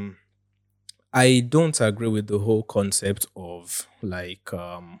I don't agree with the whole concept of like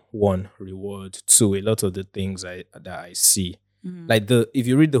one, reward, two, a lot of the things that I see. Mm-hmm. Like if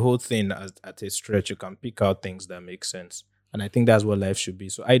you read the whole thing at a stretch, you can pick out things that make sense. And I think that's what life should be.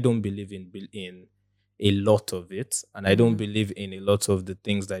 So I don't believe in a lot of it, and I don't believe in a lot of the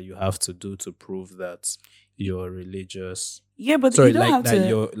things that you have to do to prove that you're religious. Yeah, but you don't have to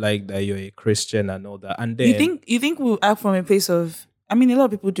you're a Christian and all that. And then you think we'll act from a place of, I mean, a lot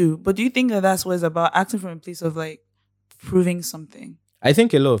of people do, but do you think that that's what it's about, acting from a place of like proving something? I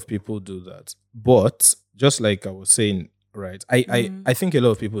think a lot of people do that, but just like I was saying, right? I think a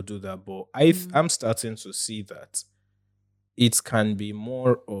lot of people do that, but I'm starting to see that it can be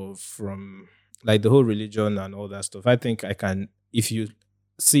more of from like the whole religion and all that stuff. I think I can, if you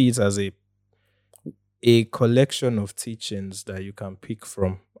see it as a collection of teachings that you can pick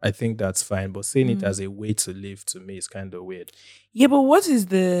from, I think that's fine. But seeing it as a way to live, to me, is kind of weird. Yeah, but what is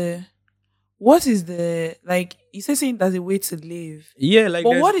the like, you say saying that's a way to live? Yeah, like,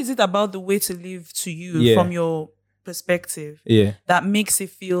 but what is it about the way to live to you from your perspective? Yeah, that makes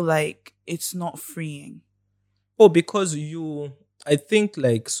it feel like it's not freeing. Oh, because I think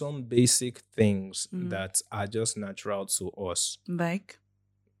like some basic things that are just natural to us, like,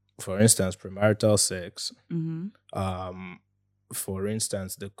 for instance, premarital sex. For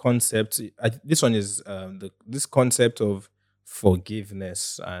instance, the concept. This one is this concept of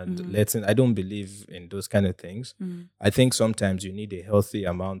forgiveness and letting. I don't believe in those kind of things. I think sometimes you need a healthy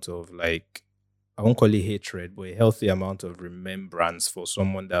amount of like, I won't call it hatred, but a healthy amount of remembrance for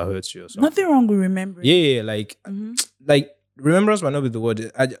someone that hurts you or something. Nothing wrong with remembering. Yeah, like remembrance might not be the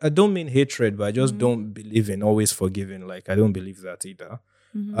word. I don't mean hatred, but I just don't believe in always forgiving. Like, I don't believe that either.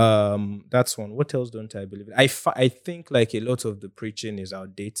 That's one. What else don't I believe in? I think like a lot of the preaching is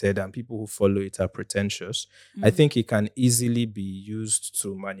outdated and people who follow it are pretentious. I think it can easily be used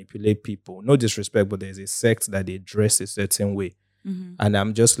to manipulate people. No disrespect, but there's a sect that they dress a certain way. And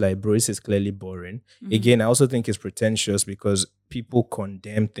I'm just like, bro, this is clearly boring. Again, I also think it's pretentious because people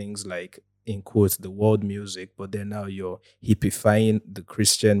condemn things like, in quotes, the world music, but then now you're hippifying the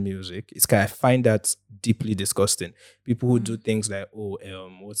Christian music. I find that deeply disgusting. People who do things like,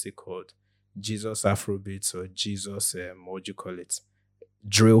 what's it called? Jesus Afrobeats or Jesus, what do you call it?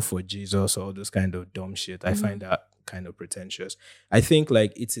 Drill for Jesus, or all those kind of dumb shit. I find that kind of pretentious. I think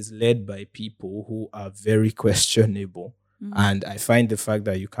like it is led by people who are very questionable. And I find the fact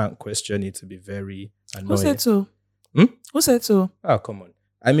that you can't question it to be very annoying. Who said so? Who said so? Oh, come on.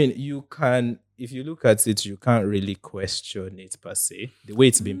 I mean, you can, if you look at it, you can't really question it per se, the way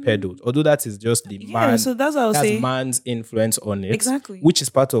it's been peddled. Although that is just the so that's what I'll say. Man's influence on it. Exactly. Which is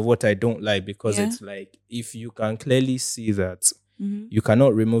part of what I don't like, because it's like, if you can clearly see that you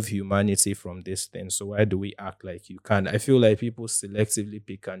cannot remove humanity from this thing, so why do we act like you can? I feel like people selectively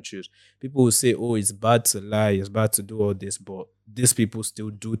pick and choose. People will say, oh, it's bad to lie, it's bad to do all this, but these people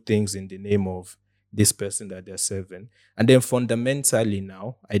still do things in the name of this person that they're serving. And then fundamentally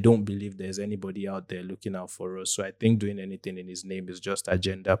now, I don't believe there's anybody out there looking out for us. So I think doing anything in his name is just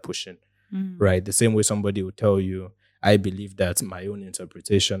agenda pushing, right? The same way somebody will tell you, I believe that my own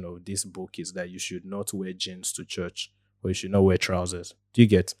interpretation of this book is that you should not wear jeans to church, or you should not wear trousers. Do you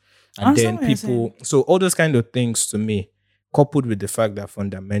get? And then people, so all those kind of things to me, coupled with the fact that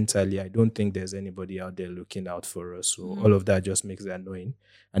fundamentally, I don't think there's anybody out there looking out for us. So all of that just makes it annoying.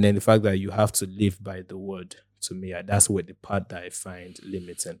 And then the fact that you have to live by the word, to me, that's where the part that I find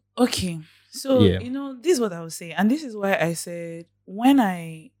limiting. Okay. So, this is what I would say. And this is why I said, when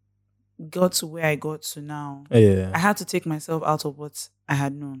I got to where I got to now, I had to take myself out of what I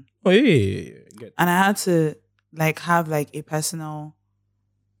had known. Oh, yeah. And I had to like have like a personal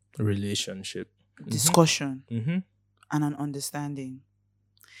relationship discussion and an understanding.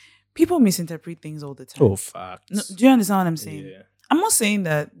 People misinterpret things all the time. Oh, facts. No, do you understand what I'm saying? Yeah. I'm not saying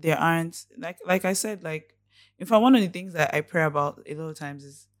that there aren't, like I said, like, if I one of the things that I pray about a lot of times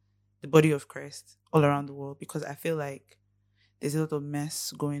is the body of Christ all around the world, because I feel like there's a lot of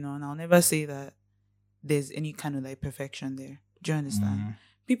mess going on. I'll never say that there's any kind of like perfection there. Do you understand?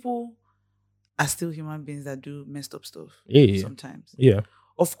 People are still human beings that do messed up stuff sometimes. Yeah.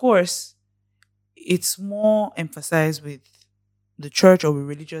 Of course, it's more emphasized with the church or with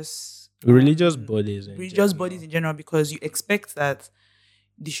religious bodies in general, because you expect that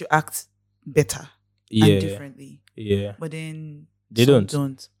they should act better and differently. Yeah. But then they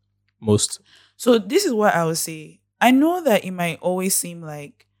don't. Most. So this is what I would say. I know that it might always seem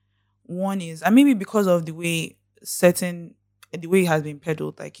like one is, and maybe because of the way it has been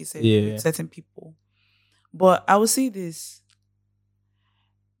peddled, like you said, with certain people. But I would say this.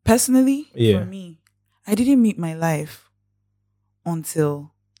 Personally, for me, I didn't meet my life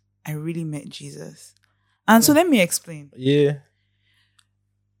until I really met Jesus. And so let me explain. Yeah.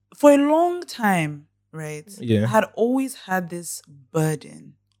 For a long time, right? Yeah. I had always had this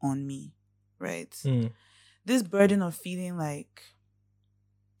burden on me, right? This burden of feeling like,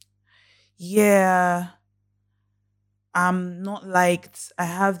 I'm not liked. I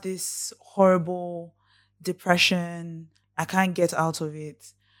have this horrible depression. I can't get out of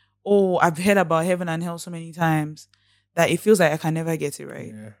it. Oh, I've heard about heaven and hell so many times that it feels like I can never get it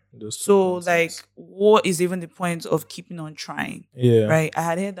right. Yeah, so like, what is even the point of keeping on trying? Yeah. Right? I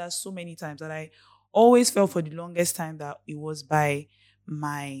had heard that so many times that I always felt for the longest time that it was by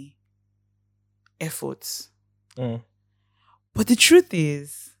my efforts. But the truth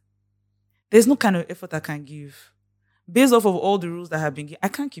is, there's no kind of effort I can give. Based off of all the rules that have been given, I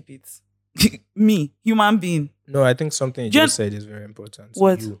can't keep it. Me, human being. No, I think something you just said is very important.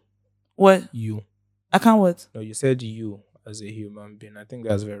 What? What? You. I can't what? No, you said you as a human being. I think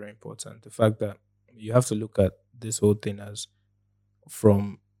that's very important. The fact that you have to look at this whole thing as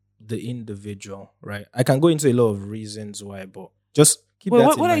from the individual, right? I can go into a lot of reasons why, but just keep that in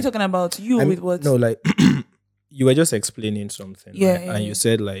mind. What are you talking about? With what? No, like you were just explaining something. Yeah, right? yeah. And you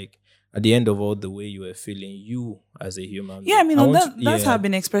said like at the end of all the way you were feeling, you as a human being. Yeah, I mean, that's how I've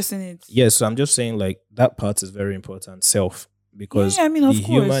been expressing it. Yeah, so I'm just saying like that part is very important, self. Because the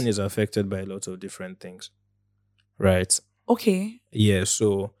human is affected by a lot of different things. Right? Okay. Yeah,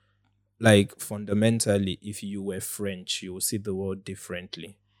 so like fundamentally, if you were French, you will see the world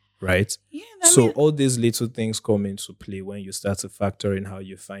differently. Right? Yeah. All these little things come into play when you start to factor in how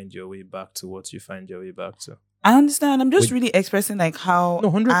you find your way back to what you find your way back to. I understand. I'm just really expressing like how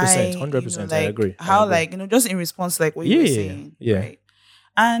 100%, I agree. How just in response to like what you were saying. Yeah. Right?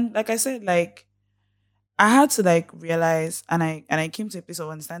 And like I said, like I had to like realize and I came to a place of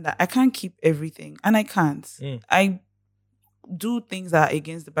understanding that I can't keep everything. And I can't. I do things that are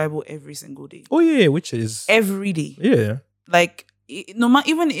against the Bible every single day. Oh yeah, which is every day. Yeah. Like no matter,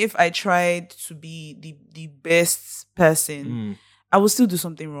 even if I tried to be the best person, I will still do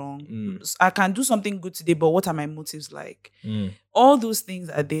something wrong. I can do something good today, but what are my motives like? All those things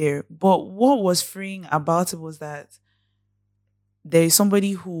are there. But what was freeing about it was that there is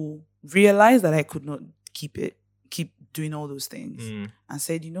somebody who realized that I could not keep doing all those things and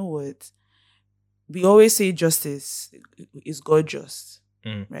said, you know what? We always say justice is God just,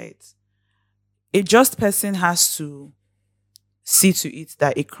 right? A just person has to see to it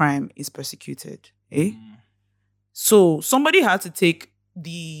that a crime is persecuted. So somebody had to take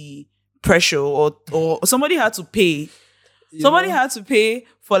the pressure or somebody had to pay. Somebody had to pay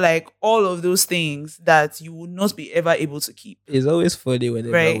for like all of those things that you would not be ever able to keep. It's always funny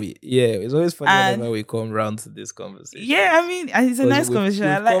whenever whenever we come round to this conversation. Yeah, I mean, it's a nice conversation.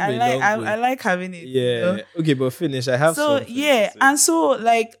 I like having it. Yeah. You know? Okay, but finish. I have something.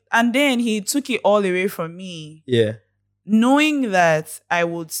 And then he took it all away from me. Yeah. Knowing that I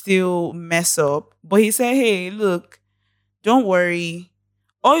would still mess up. But he said, hey, look, don't worry.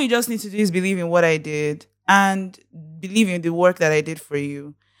 All you just need to do is believe in what I did and believe in the work that I did for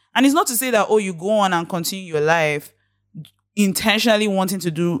you. And it's not to say that, you go on and continue your life intentionally wanting to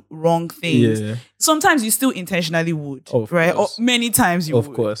do wrong things. Yeah. Sometimes you still intentionally would, right? Or many times you would,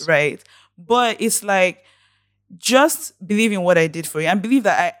 of course. Right? But it's like, just believe in what I did for you and believe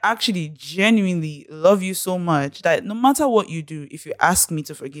that I actually genuinely love you so much that no matter what you do, if you ask me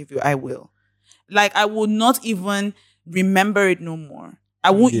to forgive you, I will. Like, I will not even remember it no more.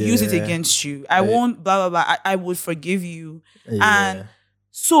 I won't use it against you. I won't blah, blah, blah. I would forgive you. Yeah. And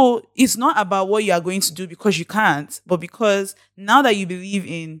so it's not about what you are going to do because you can't, but because now that you believe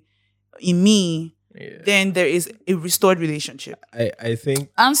in me, then there is a restored relationship. I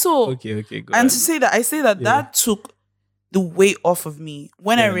think. And so, okay, go and ahead. to say that, I say that that took the weight off of me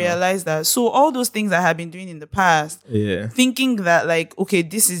when I realized that. So all those things I had been doing in the past, thinking that like, okay,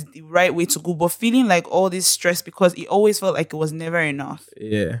 this is the right way to go, but feeling like all this stress because it always felt like it was never enough.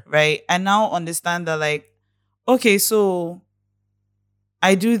 Yeah. Right. I now understand that like, okay, so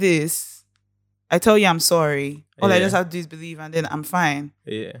I do this. I tell you I'm sorry. All I just have to do is believe and then I'm fine.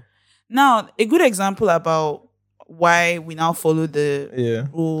 Yeah. Now, a good example about why we now follow the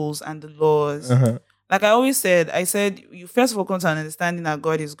rules and the laws. Like I always said, you first of all come to an understanding that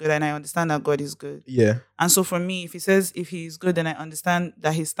God is good, and I understand that God is good. Yeah. And so for me, if he says if he is good, then I understand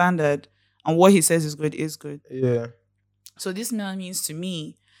that his standard and what he says is good is good. Yeah. So this now means to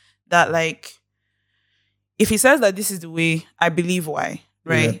me that like, if he says that this is the way, I believe why,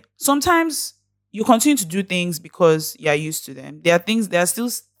 right? Yeah. Sometimes you continue to do things because you're used to them. There are still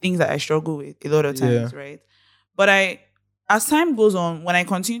things that I struggle with a lot of times, right? But as time goes on, when I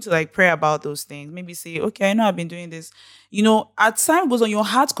continue to like pray about those things, maybe say, okay, I know I've been doing this, as time goes on, your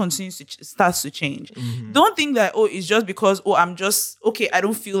heart continues to starts to change. Mm-hmm. Don't think that, it's just because, I'm just, okay, I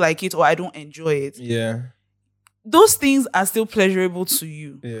don't feel like it or I don't enjoy it. Yeah. Those things are still pleasurable to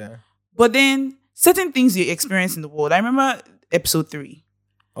you. Yeah. But then certain things you experience in the world. I remember episode 3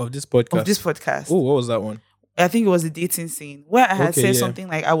 of this podcast. Oh, what was that one? I think it was the dating scene where I had said something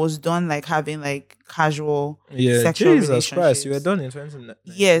like I was done like having like casual sexual relationships. Christ, you were done in 2019.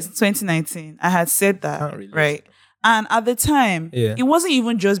 Yes, 2019. I had said that, right? And at the time, it wasn't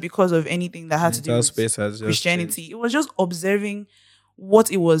even just because of anything that had to do with Christianity. It was just observing what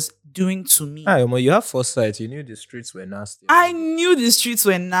it was doing to me. You have foresight. You knew the streets were nasty. I knew the streets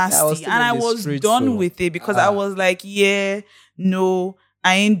were nasty, and I was done with it because I was like, no.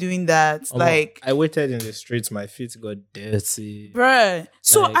 I ain't doing that. I waited in the streets. My feet got dirty, bruh.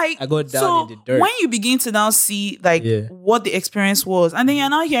 So I got down in the dirt. When you begin to now see what the experience was, and then you're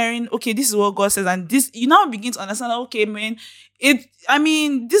now hearing, okay, this is what God says, and this, you now begin to understand. Okay, man,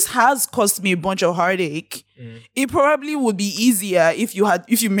 this has cost me a bunch of heartache. It probably would be easier if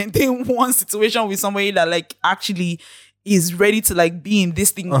you maintain one situation with somebody that like actually is ready to like be in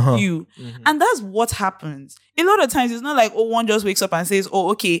this thing with you. Mm-hmm. And that's what happens. A lot of times it's not like, one just wakes up and says,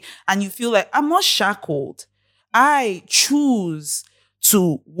 okay, and you feel like I'm not shackled. I choose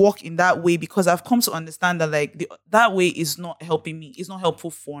to walk in that way because I've come to understand that like that way is not helping me. It's not helpful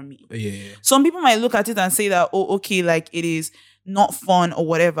for me. Yeah. Some people might look at it and say that, okay, like it is not fun or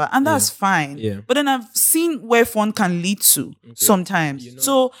whatever. And that's fine. Yeah. But then I've seen where fun can lead to sometimes.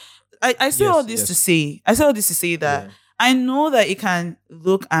 So I say all this to say, that I know that it can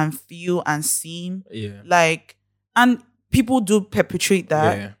look and feel and seem like, and people do perpetrate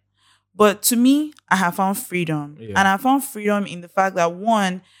that. Yeah. But to me, I have found freedom. Yeah. And I found freedom in the fact that,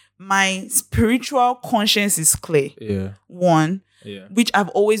 one, my spiritual conscience is clear. Yeah. One, which I've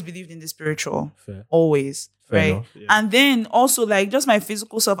always believed in the spiritual. Fair. Always. Fair right? Enough, yeah. And then also like just my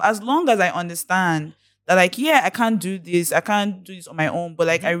physical self, as long as I understand that like, I can't do this on my own, but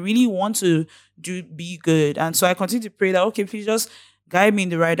like I really want to be good. And so I continue to pray that, okay, please just guide me in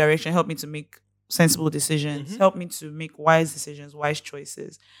the right direction, help me to make sensible decisions, help me to make wise decisions, wise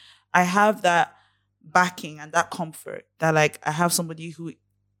choices. I have that backing and that comfort that like I have somebody who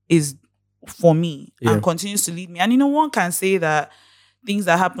is for me and continues to lead me. And one can say that things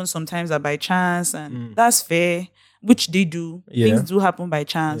that happen sometimes are by chance, and that's fair, which they do. Things do happen by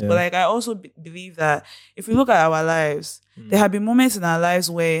chance. But like I also believe that if we look at our lives, there have been moments in our lives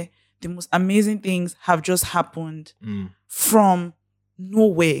where the most amazing things have just happened from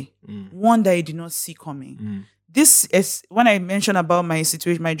nowhere. One that I did not see coming. This is when I mentioned about my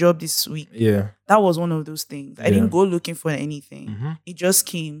situation, my job this week. Yeah, that was one of those things. I didn't go looking for anything. It just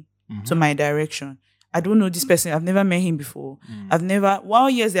came to my direction. I don't know this person. I've never met him before.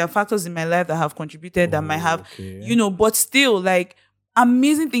 Yes, there are factors in my life that have contributed that might have, but still, like,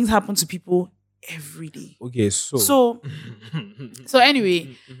 amazing things happen to people every day. Okay, so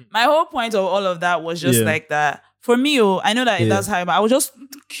anyway, my whole point of all of that was just like that. For me, I know that that's how I was just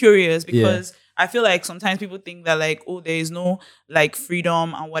curious because I feel like sometimes people think that like, there is no like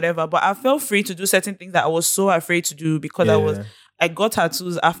freedom and whatever. But I felt free to do certain things that I was so afraid to do because I got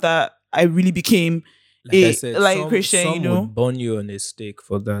tattoos after I really became Christian, some would burn you on a stake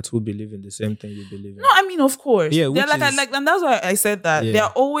for that, who believe in the same thing you believe in. No, I mean, of course. Yeah, and that's why I said that. There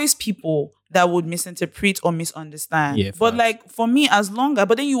are always people that would misinterpret or misunderstand. Yeah, but like for me,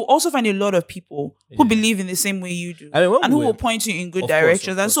 but then you also find a lot of people who believe in the same way you do. And who will point you in good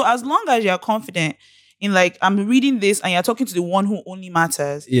directions. And so as long as you're confident in like, I'm reading this and you're talking to the one who only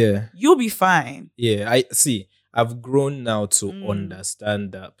matters, you'll be fine. Yeah, I see. I've grown now to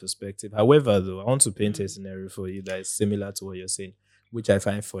understand that perspective. However, though, I want to paint a scenario for you that is similar to what you're saying, which I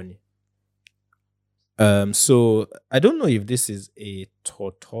find funny. So I don't know if this is a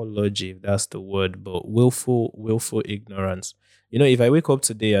tautology, if that's the word, but willful ignorance. If I wake up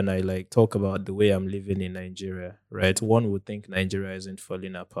today and I like talk about the way I'm living in Nigeria, right? One would think Nigeria isn't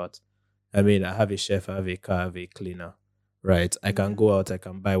falling apart. I mean, I have a chef, I have a car, I have a cleaner, right? I can go out, I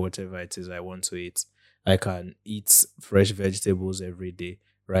can buy whatever it is I want to eat. I can eat fresh vegetables every day,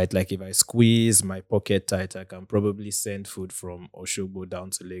 right? Like if I squeeze my pocket tight, I can probably send food from Oshogbo down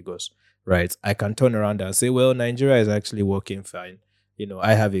to Lagos, right? I can turn around and say, well, Nigeria is actually working fine.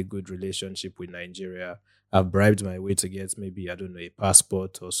 I have a good relationship with Nigeria. I've bribed my way to get maybe, I don't know, a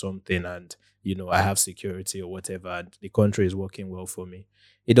passport or something, and I have security or whatever, and the country is working well for me.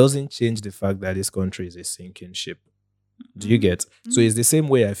 It doesn't change the fact that this country is a sinking ship. Do you get? So it's the same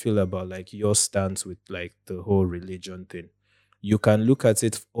way I feel about like your stance with like the whole religion thing. You can look at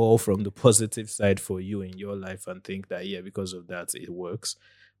it all from the positive side for you in your life and think that, yeah, because of that, it works.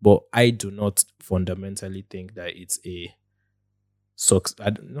 But I do not fundamentally think that it's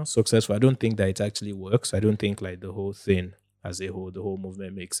not successful. I don't think that it actually works. I don't think like the whole thing as a whole, the whole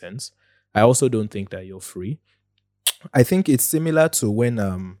movement makes sense. I also don't think that you're free. I think it's similar to when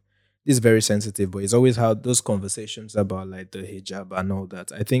this is very sensitive, but it's always how those conversations about like the hijab and all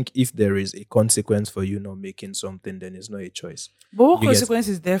that. I think if there is a consequence for you not making something, then it's not a choice. But what consequence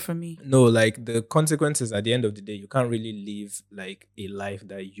is there for me? No, like the consequences at the end of the day, you can't really live like a life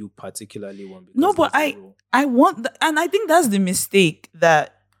that you particularly want. No, but I want, and I think that's the mistake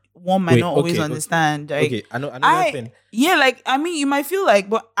that one might not always understand. Like, okay, I know another thing. Yeah, like I mean, you might feel like,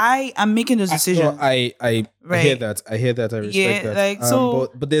 but I am making those decisions. I hear that. I respect that. Like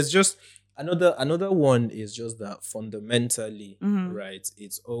so. But there's just another one is just that fundamentally, right?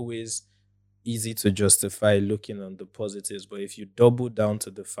 It's always easy to justify looking on the positives, but if you double down to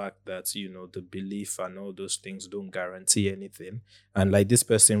the fact that the belief and all those things don't guarantee anything, and like this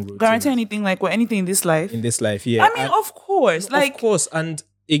person wrote guarantee anything, like what, anything in this life? In this life, yeah. I mean, of course, and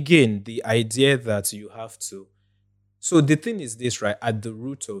again, the idea that you have to. So the thing is this, right? At the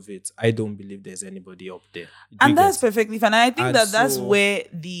root of it, I don't believe there's anybody up there. And that's perfectly fine. And I think that's where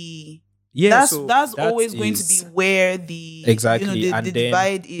that's always going to be where the the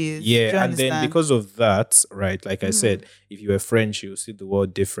divide is. Yeah, and then because of that, right? Like I said, if you were French, you see the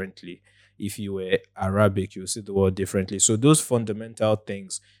world differently. If you were Arabic, you see the world differently. So those fundamental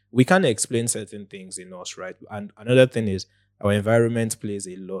things, we can't explain certain things in us, right? And another thing is our environment plays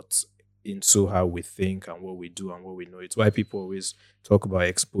a lot into how we think and what we do and what we know. It's why people always talk about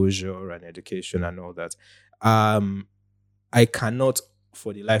exposure and education and all that. I cannot,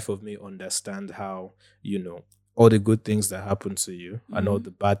 for the life of me, understand how, all the good things that happen to you and all the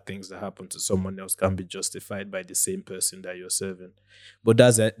bad things that happen to someone else can be justified by the same person that you're serving. But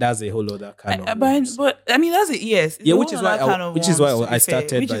that's a whole other kind of but I mean, that's it. Yes. Yeah, which is why I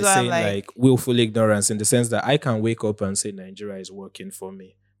started by saying like willful ignorance, in the sense that I can wake up and say Nigeria is working for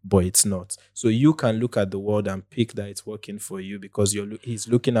me, but it's not. So you can look at the world and pick that it's working for you because he's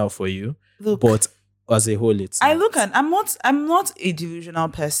looking out for you. But as a whole, I'm not a delusional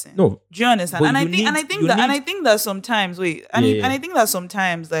person. No. Do you understand? And I think that sometimes I think that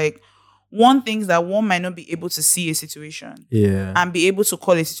sometimes like one thing that one might not be able to see a situation and be able to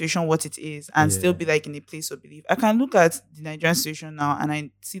call a situation what it is and still be like in a place of belief. I can look at the Nigerian situation now and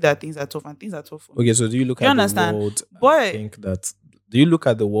I see that things are tough and things are tough for me. Okay, so do you look at the world and think that do you look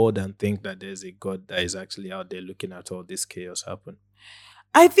at the world and think that there's a God that is actually out there looking at all this chaos happen?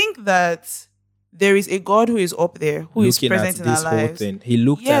 I think that there is a God who is up there, who is present in our lives. Whole thing. He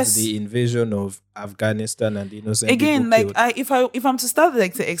looked at the invasion of Afghanistan and the innocent again, like if I'm to start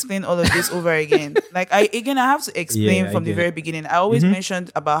like to explain all of this over again, like I have to explain from the very beginning. I always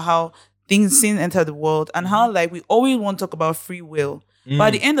mentioned about how sin enter the world and how like we always want to talk about free will. But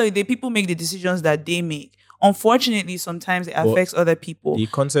at the end of the day, people make the decisions that they make. Unfortunately, sometimes it affects other people. The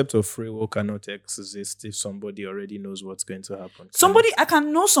concept of free will cannot exist if somebody already knows what's going to happen. I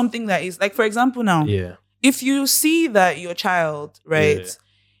can know something that is like, for example, now, if you see that your child, right,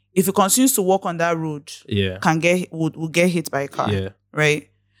 if he continues to walk on that road, will get hit by a car,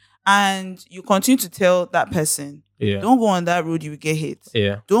 right, and you continue to tell that person, don't go on that road, you will get hit.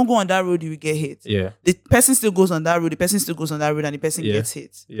 Don't go on that road, you will get hit. The person still goes on that road, and the person gets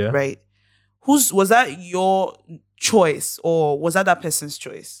hit, right? Was that your choice or was that person's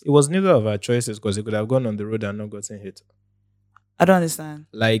choice? It was neither of our choices because he could have gone on the road and not gotten hit. I don't understand.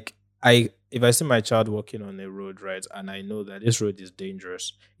 Like, if I see my child walking on a road, right, and I know that this road is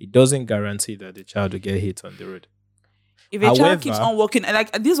dangerous, it doesn't guarantee that the child will get hit on the road. If a child keeps on walking,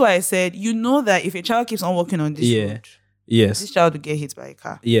 like this is why I said, that if a child keeps on walking on this road, Yes. this child will get hit by a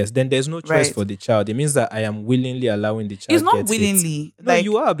car. Yes, then there's no choice for the child. It means that I am willingly allowing the child. It's not willingly. No,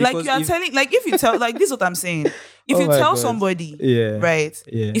 you are, because like you are telling, like if you tell, like this is what I'm saying. If you tell somebody, right?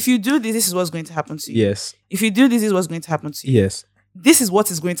 Yeah. If you do this, this is what's going to happen to you. Yes. If you do this is what's going to happen to you. Yes. This is what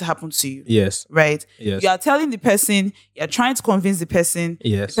is going to happen to you. Yes. Right? Yes. You are telling the person, you are trying to convince the person.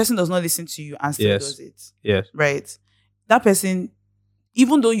 Yes. The person does not listen to you and still does it. Yes. Right? That person,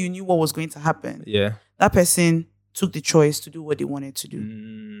 even though you knew what was going to happen, that person took the choice to do what they wanted to do.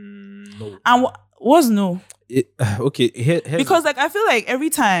 No. And was no. Okay. Because like I feel like every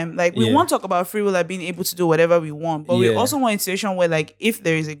time, like we want to talk about free will, like being able to do whatever we want, but we also want a situation where like if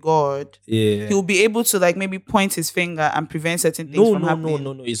there is a God, he will be able to like maybe point his finger and prevent certain things from happening.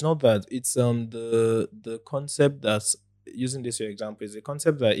 No. It's not that. It's the concept that's, using this your example, is the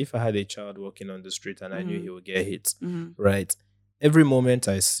concept that if I had a child walking on the street and I knew he would get hit, right? Every moment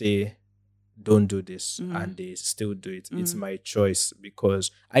I say, don't do this, and they still do it, it's my choice, because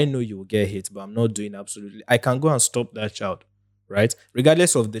I know you will get hit, but I'm not doing absolutely. I can go and stop that child, right?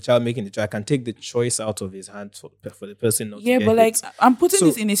 Regardless of the child making the choice, I can take the choice out of his hand for the person not to get but like hit. I'm putting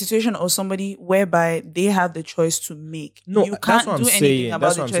this in a situation of somebody whereby they have the choice to make. No, you can't do anything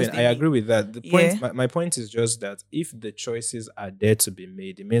about the choice. I agree with that. The point, my point is just that if the choices are there to be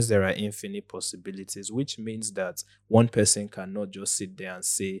made, it means there are infinite possibilities, which means that one person cannot just sit there and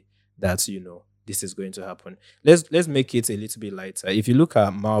say that, you know, this is going to happen. Let's make it a little bit lighter. If you look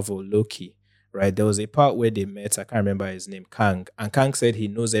at Marvel, Loki, right, there was a part where they met, I can't remember his name, Kang, and Kang said he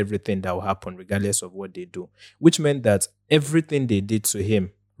knows everything that will happen regardless of what they do, which meant that everything they did to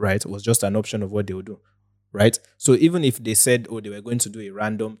him, right, was just an option of what they would do, right? So even if they said, oh, they were going to do a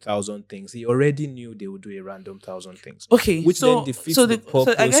random 1,000 things, he already knew they would do a random 1,000 things. Okay, which then defeats the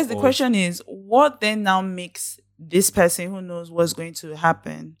purpose. So I guess the question is, what then now makes this person who knows what's going to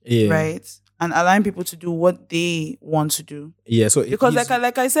happen, right, and allowing people to do what they want to do? Yeah, so because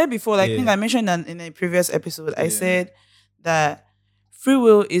like I said before, like I think I mentioned that in a previous episode, I said that free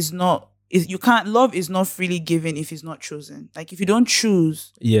will is not, love is not freely given if it's not chosen. Like if you don't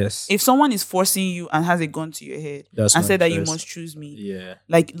choose, if someone is forcing you and has a gun to your head and said that you must choose me,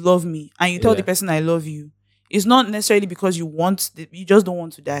 like love me, and you tell the person I love you, it's not necessarily because you you just don't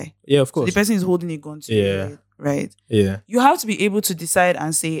want to die. Yeah, of course. So the person is holding a gun to your head. Right? Yeah. You have to be able to decide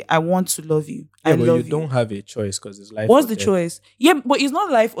and say, I want to love you. I love you. You don't have a choice because it's life. What's the choice? Yeah, but it's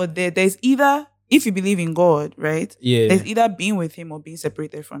not life or death. There's either, if you believe in God, right? Yeah. There's either being with him or being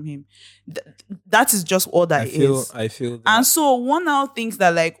separated from him. That is just all that is. I feel that. And so one now thinks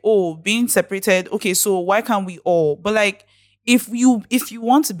that like, oh, being separated, okay, so why can't we all? But like, if you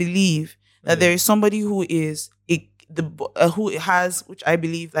want to believe that there is somebody who is who has, which I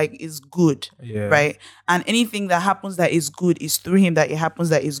believe like is good, right? And anything that happens that is good is through him that it happens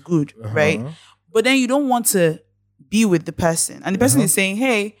that is good, right? But then you don't want to be with the person, and the person is saying,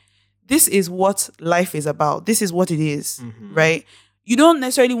 hey, this is what life is about. This is what it is, right? You don't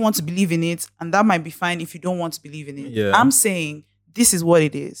necessarily want to believe in it, and that might be fine if you don't want to believe in it. Yeah. I'm saying this is what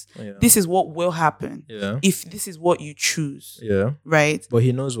it is. Yeah. This is what will happen if this is what you choose. Yeah. Right? But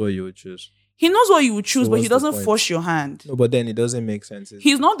he knows what you would choose. He knows what you would choose, but he doesn't force your hand. No, but then it doesn't make sense.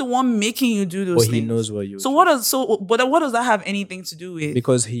 He's not the one making you do those things. But he knows what you would choose. But what does that have anything to do with?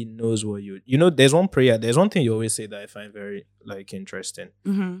 Because he knows what you know, there's one thing you always say that I find very like interesting.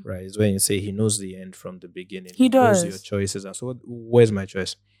 Right? Is when you say he knows the end from the beginning. He does. Knows your choices. And so where's my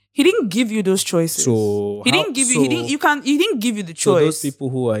choice? He didn't give you those choices. So he didn't give you the choice. So those people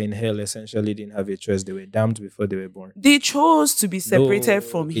who are in hell essentially didn't have a choice. They were damned before they were born. They chose to be separated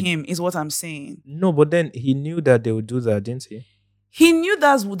from him, is what I'm saying. No, but then he knew that they would do that, didn't he? He knew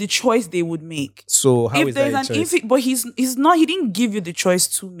that's the choice they would make. So how is that a choice? But he's not. He didn't give you the choice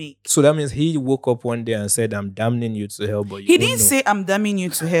to make. So that means he woke up one day and said, "I'm damning you to hell," but he didn't say, "I'm damning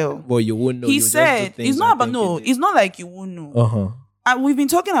you to hell." But you won't know. He said, "It's not about no. It's not like you won't know." And we've been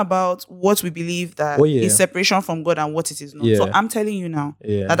talking about what we believe that is separation from God and what it is not. So I'm telling you now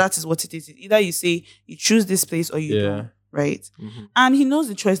that is what it is. Either you say you choose this place or you don't, right? And he knows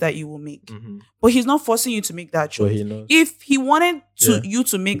the choice that you will make. But he's not forcing you to make that choice. He knows. If he wanted you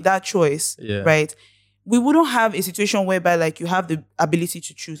to make that choice, right, we wouldn't have a situation whereby like you have the ability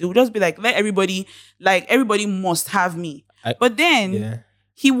to choose. It would just be like, everybody must have me. But then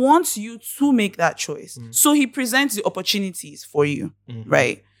he wants you to make that choice. So he presents the opportunities for you,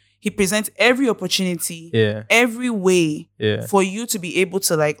 right? He presents every opportunity, every way for you to be able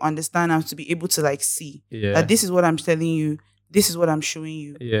to like understand and to be able to like see that this is what I'm telling you, this is what I'm showing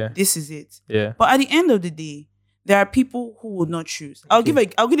you, this is it. But at the end of the day, there are people who would not choose. I'll give a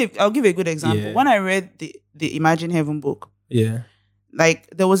good example. When I read the Imagine Heaven book, like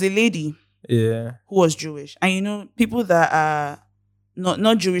there was a lady Yeah. who was Jewish. And you know, people that are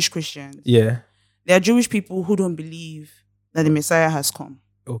not Jewish Christians. Yeah. There are Jewish people who don't believe that the Messiah has come.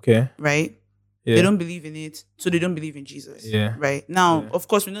 Okay. Right? Yeah. They don't believe in it, so they don't believe in Jesus. Yeah. Right? Now, Yeah. of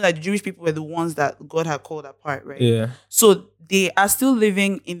course, we know that the Jewish people were the ones that God had called apart, right? Yeah. So they are still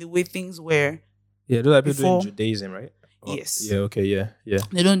living in the way things were. Yeah, those are people Before- doing Judaism, right? Or- Yes. Yeah, okay, yeah. Yeah.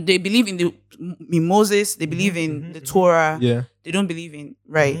 They believe in Moses, they believe in the Torah. Yeah. They don't believe in,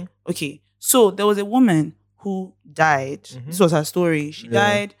 right? Okay. So there was a woman who died. This was her story. She Yeah.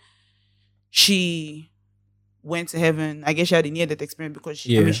 died. She went to heaven. I guess she had a near-death experience because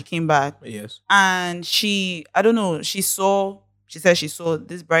Yeah. she came back. Yes. And she said she saw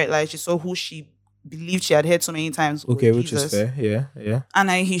this bright light. She saw who she believed she had heard so many times. was Okay, which is Jesus. fair. Yeah, yeah. And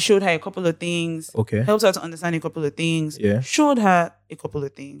he showed her a couple of things. Okay. Helped her to understand a couple of things. Yeah. Showed her a couple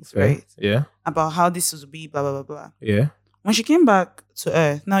of things, Fair. right? Yeah. About how this would be, blah, blah, blah, blah. Yeah. When she came back to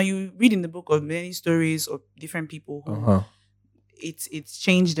Earth, now you read in the book of many stories of different people who Uh-huh. it's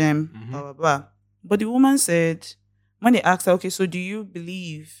changed them, Mhm. blah, blah, blah. But the woman said, when they asked her, okay, so do you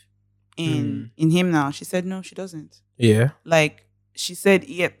believe in him now? She said, no, she doesn't. Yeah. Like, she said,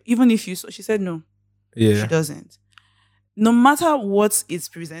 yeah, even if you saw, she said, no, Yeah. she doesn't. No matter what is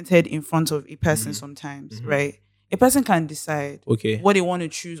presented in front of a person sometimes, right? A person can decide Okay. what they want to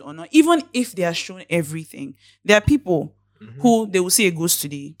choose or not, even if they are shown everything. There are people who they will see a ghost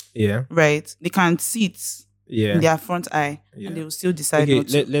today, Yeah. right? They can see it Yeah. in their front eye, Yeah. and they will still decide Okay, not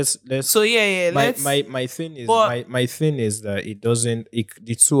to. let's So yeah, my, let's. my thing is but- my thing is that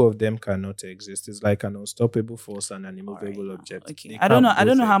the two of them cannot exist. It's like an unstoppable force and an immovable object. Okay, They I don't know. can't I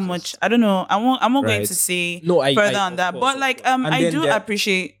don't know both how exist. much. I don't know. I'm not going Right. to say No, I further on of that. course, But of like, course. And I then do there-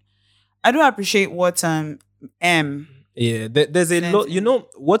 appreciate. I do appreciate what Yeah, there's a lot. You Sentiment. know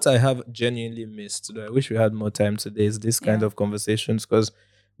what I have genuinely missed. Though I wish we had more time today. Is this kind Yeah. of conversations because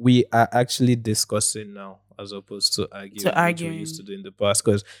we are actually discussing now as opposed to arguing, which we used to do in the past.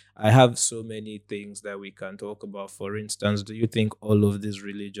 Because I have so many things that we can talk about. For instance, do you think all of these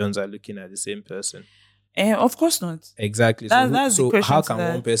religions are looking at the same person? Of course not. Exactly. That's the so question how to can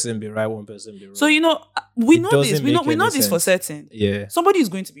that. one person be right, one person be wrong? So we It know this. doesn't We know make any this for sense. certain. Yeah. Somebody is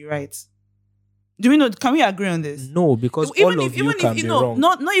going to be right. Do we know? Can we agree on this? No, because all of you can be wrong.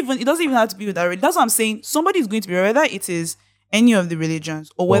 not even it doesn't even have to be with that. That's what I'm saying. Somebody is going to be right, whether it is any of the religions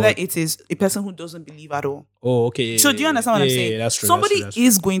or whether it is a person who doesn't believe at all. Oh, okay. So do you understand what I'm saying? Yeah, that's true. Somebody that's true.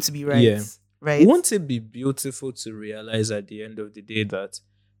 is going to be right. Yeah. Right. Won't it be beautiful to realize at the end of the day that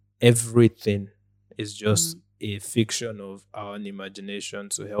everything is just a fiction of our own imagination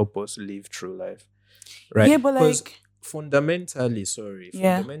to help us live through life? Right? Yeah, but 'Cause like fundamentally,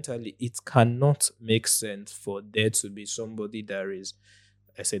 Yeah. fundamentally, it cannot make sense for there to be somebody Jesus,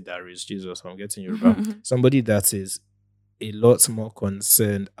 I'm getting you wrong. Somebody that is a lot more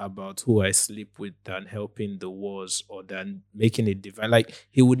concerned about who I sleep with than helping the wars or than making a divine, like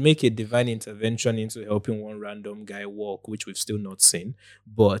he would make a divine intervention into helping one random guy walk, which we've still not seen,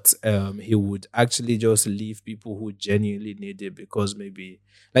 but he would actually just leave people who genuinely need it because maybe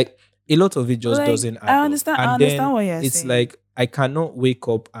like a lot of it just Like, doesn't add I up. understand- And I understand then what you're it's saying. like I cannot wake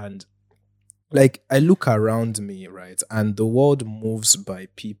up and like I look around me, right? And the world moves by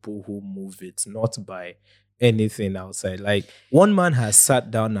people who move it, not by anything outside. Like one man has sat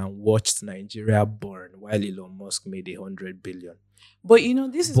down and watched Nigeria burn while Elon Musk made 100 billion. but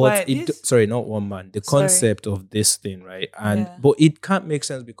this is why Sorry, not one man. The Sorry. concept of this thing, right? And Yeah. but it can't make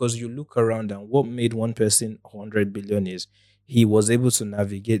sense because you look around and what made one person 100 billion is he was able to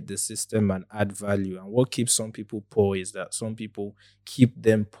navigate the system and add value. And what keeps some people poor is that some people keep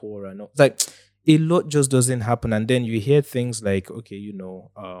them poor and it's like a lot just doesn't happen. And then you hear things like, okay,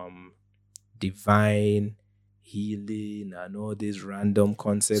 divine healing and all these random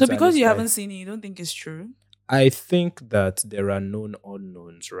concepts. So and because it's you like- haven't seen it, you don't think it's true? I think that there are known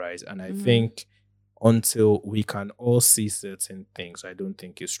unknowns, right? And I Mhm. think until we can all see certain things, I don't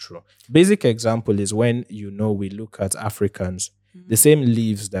think it's true. Basic example is when we look at Africans, the same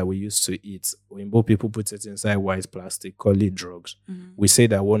leaves that we used to eat, when both people put it inside white plastic, call it drugs. We say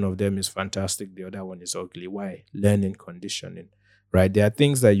that one of them is fantastic, the other one is ugly. Why? Learning conditioning, right? There are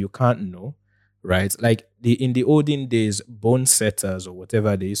things that you can't know, right? Like in the olden days, bone setters or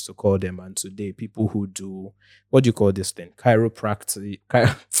whatever they used to call them, and today people who do what do you call this thing?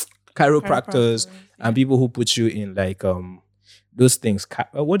 Chiropractors and people who put you in like those things.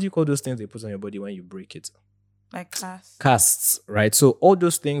 What do you call those things they put on your body when you break it? Like class. Casts, right? So all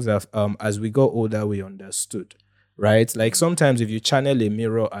those things have as we got older, we understood. Right? Like sometimes if you channel a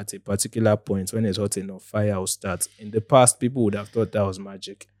mirror at a particular point when it's hot enough, fire will start. In the past, people would have thought that was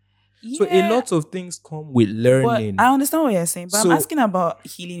magic. So a lot of things come with learning. But I understand what you're saying, but I'm asking about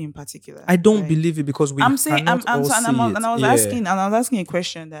healing in particular. I don't believe it because we I'm saying, cannot all see it. And I was asking a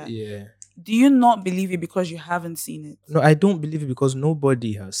question that. Yeah. Do you not believe it because you haven't seen it? No, I don't believe it because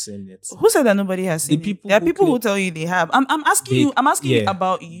nobody has seen it. Who said that nobody has seen it? There are people who tell you they have. I'm asking you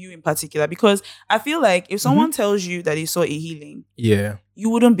about you in particular because I feel like if someone tells you that they saw a healing, you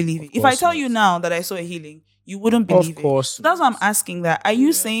wouldn't believe it. If I tell you now that I saw a healing, you wouldn't believe it. Of course. So that's why I'm asking that. Are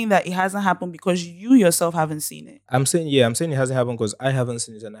you saying that it hasn't happened because you yourself haven't seen it? I'm saying it hasn't happened because I haven't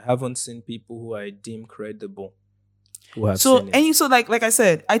seen it and I haven't seen people who I deem credible. So like I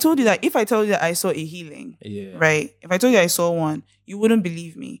said, I told you that if I told you that I saw a healing, right? If I told you I saw one, you wouldn't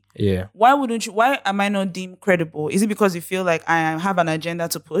believe me. Yeah. Why wouldn't you? Why am I not deemed credible? Is it because you feel like I have an agenda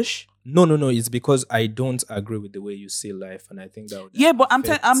to push? No. It's because I don't agree with the way you see life, and I think that. But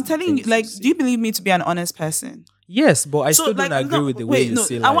I'm telling you, like, do you believe me to be an honest person? Yes, but I still don't agree with the way you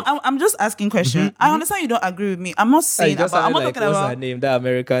see life. I'm just asking questions. I understand you don't agree with me. I'm not saying about. I'm not talking about. What's her name? That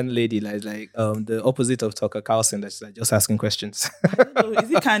American lady, like the opposite of Tucker Carlson. That's like just asking questions.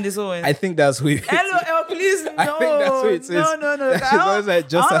 Is it Candace Owens? I think that's who. Hello, please. No, I think that's who it is. No. I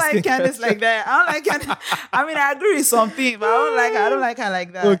don't like Candace like that. I don't like Candace. I mean, I agree with something, but I don't like her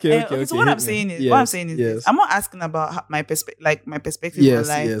like that. Okay. So what I'm saying is this. I'm not asking about my perspective in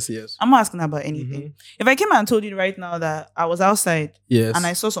life. Yes. I'm not asking about anything. If I came and told you right now that I was outside and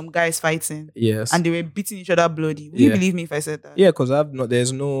I saw some guys fighting and they were beating each other bloody, would you believe me if I said that? Yeah, because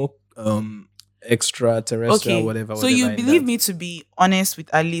there's no extraterrestrial whatever. So you believe me to be honest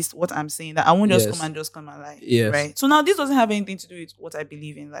with at least what I'm saying, that I won't just come and lie. Yes. Right. So now this doesn't have anything to do with what I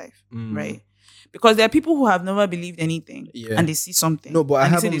believe in life. Right. Because there are people who have never believed anything and they see something. No, but I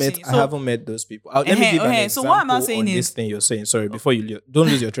haven't met those people. Let me give you an example. So what I'm not saying is this thing you're saying. Sorry, before you don't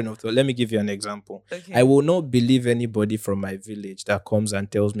lose your train of thought. Let me give you an example. Okay. I will not believe anybody from my village that comes and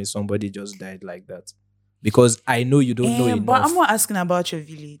tells me somebody just died like that. Because I know you don't know enough. But I'm not asking about your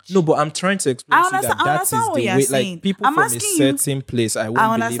village. No, but I'm trying to explain to you that is the way. Like people from a certain place, I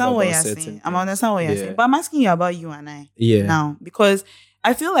won't believe about certain things. I understand what you're saying. But I'm asking you about you and I now. Because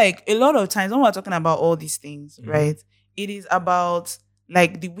I feel like a lot of times when we're talking about all these things, right? It is about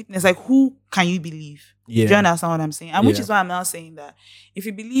like the witness, like who can you believe? Yeah. Do you understand what I'm saying? And which is why I'm now saying that if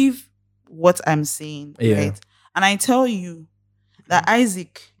you believe what I'm saying, right? And I tell you that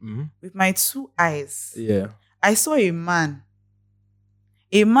Isaac, with my 2 eyes, I saw a man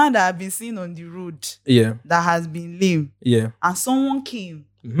that I've been seeing on the road, that has been lame, and someone came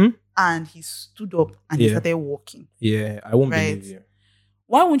and he stood up and he started walking. Yeah, I won't believe you.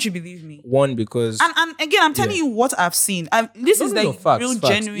 Why won't you believe me? One, because and again, I'm telling you what I've seen. This is like real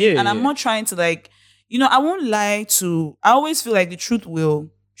genuine, and I'm not trying to like, I won't lie to. I always feel like the truth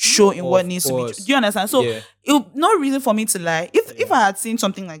will show in what needs to be. Do you understand? So no reason for me to lie. If I had seen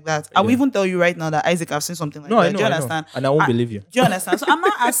something like that, I would even tell you right now that Isaac, I've seen something like that. I know, do you understand? And I won't believe you. Do you understand? So I'm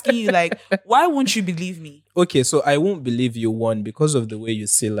not asking you like, why won't you believe me? Okay, so I won't believe you, one, because of the way you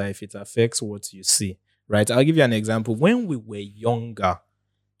see life. It affects what you see, right? I'll give you an example. When we were younger,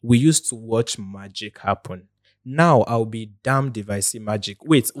 we used to watch magic happen. Now I'll be damned if I see magic.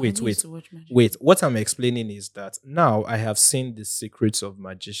 Wait. What I'm explaining is that now I have seen the secrets of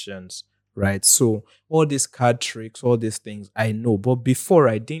magicians, right? So all these card tricks, all these things, I know. But before,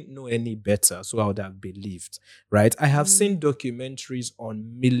 I didn't know any better, so I would have believed, right? I have seen documentaries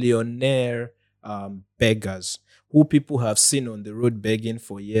on millionaire beggars who people have seen on the road begging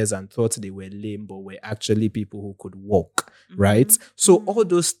for years and thought they were lame, but were actually people who could walk, right? So all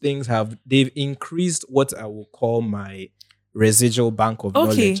those things they've increased what I will call my residual bank of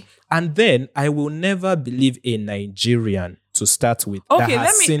knowledge. And then I will never believe a Nigerian to start with. Okay,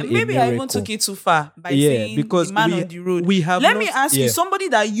 maybe I even took it too far by saying because the man on the road. Let me ask you, somebody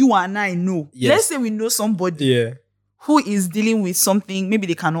that you and I know. Let's say we know somebody who is dealing with something, maybe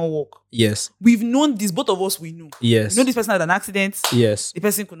they cannot walk. Yes. We've known this, both of us we know. Yes. We know this person had an accident. Yes. The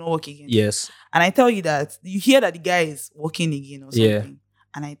person could not walk again. Yes. And I tell you that, you hear that the guy is walking again or something.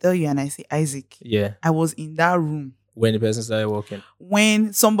 Yeah. And I tell you and I say, Isaac, I was in that room. When the person started walking?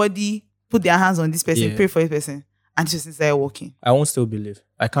 When somebody put their hands on this person, pray for this person, and the person started walking. I won't still believe.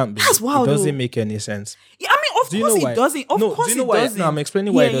 I can't believe. That's wild. It doesn't make any sense. Yeah, I mean, of course it doesn't. Of course it doesn't. No, I'm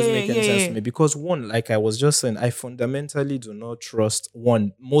explaining why it doesn't make any sense to me. Because one, like I was just saying, I fundamentally do not trust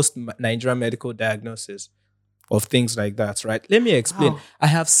most Nigerian medical diagnosis of things like that, right? Let me explain. Wow. I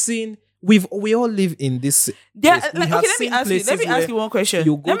have seen, we all live in this. Let me ask you one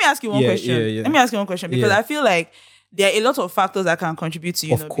question. Let me ask you one question because I feel like there are a lot of factors that can contribute to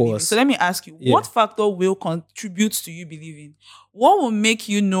you not believing. So let me ask you, what factor will contribute to you believing? What will make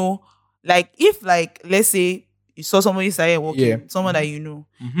you know, like, if, like, let's say, You saw somebody started working, Yeah. someone that you know.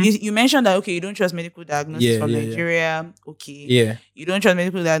 Mhm. You mentioned that, okay, you don't trust medical diagnosis Yeah, from yeah, yeah. Nigeria. Okay. Yeah. You don't trust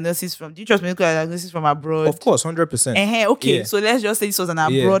medical diagnosis from, do you trust medical diagnosis from abroad? Of course, 100%. Okay, Yeah. so let's just say this was an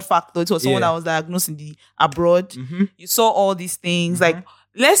abroad factor. It was someone Yeah. that was diagnosed in the abroad. Mhm. You saw all these things. Mhm. Like,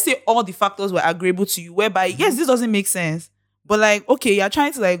 let's say all the factors were agreeable to you, whereby, yes, this doesn't make sense. But like, okay, you're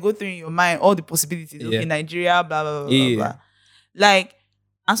trying to like go through in your mind all the possibilities. Okay, Nigeria, blah, blah, blah, blah, blah. Like,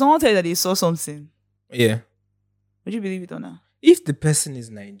 and someone tell you that they saw something. Yeah. Would you believe it or not? If the person is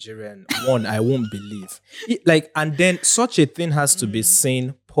Nigerian, one, I won't believe. And then such a thing has to be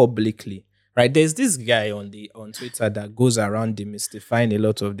seen publicly, right? There's this guy on Twitter that goes around demystifying a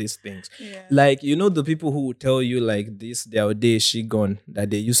lot of these things. Yeah. Like, you know, the people who will tell you like this, their day she gone, that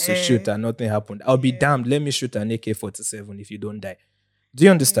they used to shoot and nothing happened. I'll be damned. Let me shoot an AK-47 if you don't die. Do you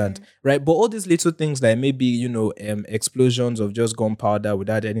understand? Right? But all these little things like maybe, you know, explosions of just gunpowder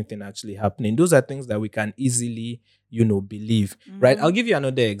without anything actually happening, those are things that we can easily, you know, believe. Right? I'll give you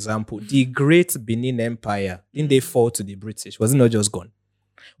another example. The great Benin Empire, didn't they fall to the British? Was it not just gone?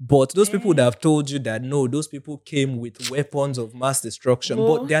 But those people that have told you that no, those people came with weapons of mass destruction.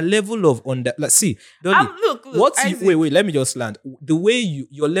 But their level of see, Dolly, look, wait, let me just land. The way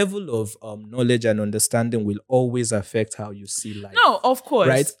your level of knowledge and understanding will always affect how you see life. No, of course.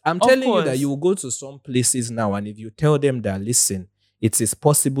 Right? I'm telling you that you will go to some places now, and if you tell them that, listen, it is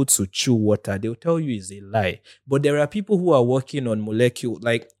possible to chew water, they'll tell you it's a lie. But there are people who are working on molecule,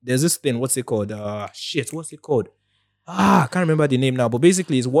 like there's this thing, what's it called? What's it called? I can't remember the name now, but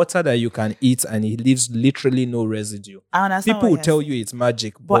basically it's water that you can eat and it leaves literally no residue. I understand. People will tell you it's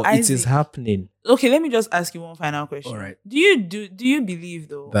magic, but it is happening. Okay, let me just ask you one final question. All right. Do you believe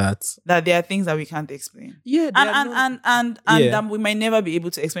though that there are things that we can't explain? Yeah, and that we might never be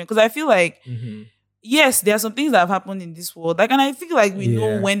able to explain? Because I feel like yes, there are some things that have happened in this world. Like, and I feel like we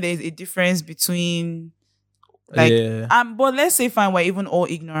know when there's a difference between like but let's say fine, we're even all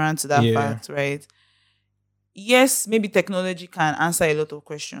ignorant to that fact, right? Yes, maybe technology can answer a lot of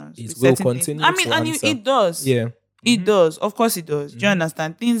questions. It will continue. I mean, and it does. Yeah. It does. Of course it does. Do you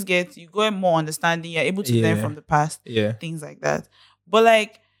understand? You get more understanding. You're able to learn from the past. Yeah. Things like that. But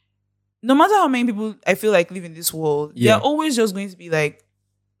like, no matter how many people I feel like live in this world, there are always just going to be like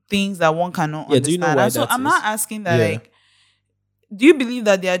things that one cannot understand. Do you know why so I'm not asking that like, do you believe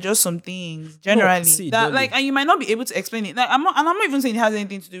that there are just some things generally that like, and you might not be able to explain it? Like, I'm not even saying it has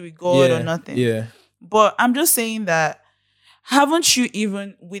anything to do with God or nothing. Yeah. But I'm just saying that, haven't you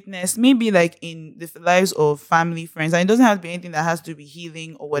even witnessed, maybe like in the lives of family, friends, and it doesn't have to be anything that has to be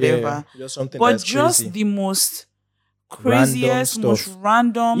healing or whatever, just something but that's just crazy. The most craziest, most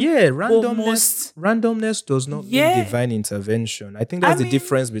random. Yeah, randomness does not mean divine intervention. I think that's the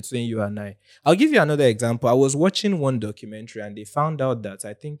difference between you and I. I'll give you another example. I was watching one documentary and they found out that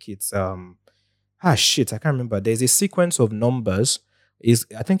I think it's I can't remember. There's a sequence of numbers.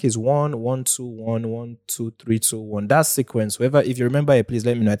 I think it's 1 1 2 1 1 2 3 2 1. That sequence, if you remember it, please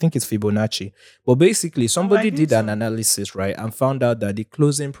let me know. I think it's Fibonacci. But basically, somebody did an analysis, right, and found out that the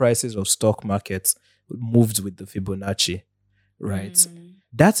closing prices of stock markets moved with the Fibonacci, right?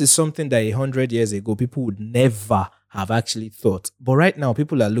 That is something that 100 years ago people would never have actually thought. But right now,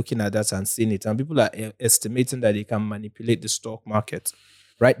 people are looking at that and seeing it, and people are estimating that they can manipulate the stock market.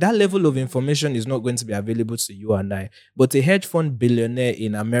 Right? That level of information is not going to be available to you and I. But a hedge fund billionaire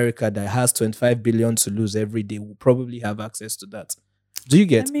in America that has 25 billion to lose every day will probably have access to that. Do you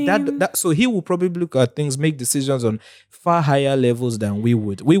get that? So he will probably look at things, make decisions on far higher levels than we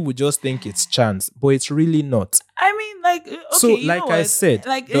would. We would just think it's chance, but it's really not. I mean, like, okay, so like I said,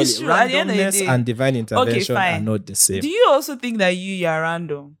 like it's true. Randomness and divine intervention are not the same. Do you also think that you're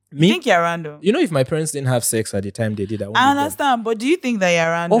random? Me? You think you're random? You know, if my parents didn't have sex at the time they did, I understand, but do you think that you're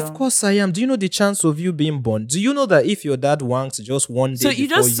random? Of course I am. Do you know the chance of you being born? Do you know that if your dad wanks just one day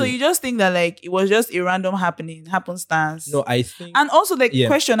so you just think that like it was just a random happenstance? No, I think. And also the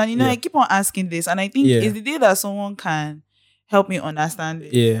question, and you know, I keep on asking this, and I think it's the day that someone can help me understand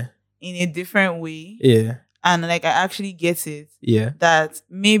it in a different way. Yeah. And like I actually get it. Yeah. That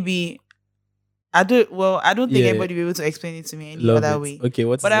maybe I don't think anybody will be able to explain it to me any other way. Okay,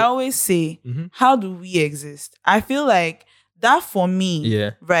 but I always say, how do we exist? I feel like that for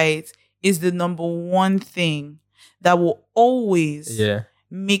me, right, is the number one thing that will always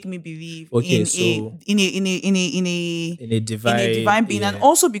make me believe in a divine being. And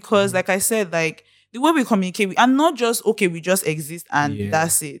also because, like I said, like the way we communicate, and not just we just exist and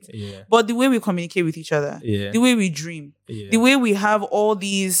that's it. Yeah. But the way we communicate with each other, the way we dream, the way we have all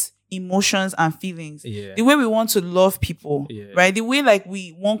these emotions and feelings, the way we want to love people, right? The way like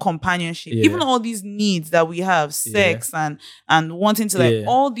we want companionship, even all these needs that we have, sex and wanting to like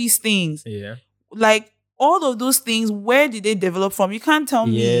all these things, like all of those things, where did they develop from? You can't tell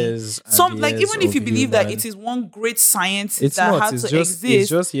me. Some like even if you believe that it is one great scientist had to exist, it's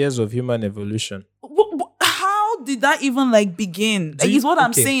just years of human evolution. How did that even like begin? Like, is what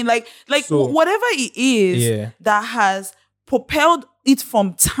I'm saying. Like so, whatever it is that has propelled it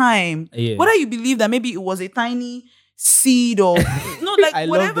from time, whether you believe that maybe it was a tiny seed or no, like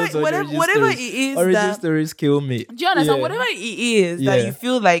whatever it is. Origin stories kill me. Do you understand? Whatever it is that you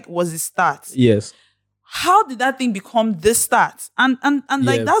feel like was the start. Yes. How did that thing become the start? And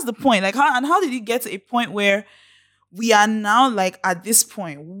like that's the point. Like how did it get to a point where we are now like at this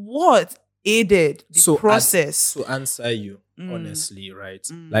point? What aided the process? To answer you honestly, right?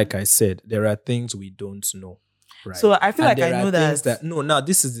 Like I said, there are things we don't know. Right. So I feel like I know that. Now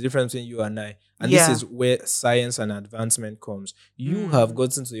this is the difference between you and I. And this is where science and advancement comes. You have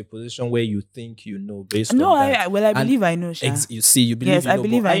gotten to a position where you think you know based on that. I believe I know, Sha. You see, you believe yes, you know. I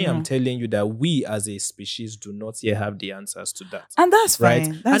believe but I know. am telling you that we as a species do not yet have the answers to that. And that's right?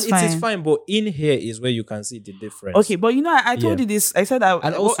 fine. That's fine. It is fine, but in here is where you can see the difference. Okay, but you know, I told you this. I said that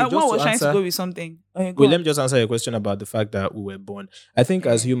I was trying to go with something. Okay, let me just answer your question about the fact that we were born. I think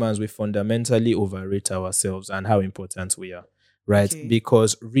as humans, we fundamentally overrate ourselves and how important we are. Right? Okay.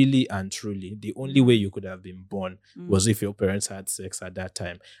 Because really and truly, the only way you could have been born was if your parents had sex at that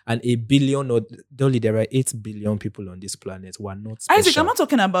time. And Dolly, there are 8 billion people on this planet who are not special. Isaac, I'm not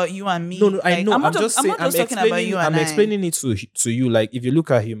talking about you and me. No, I know. I'm just talking about you and I'm explaining it to you. Like, if you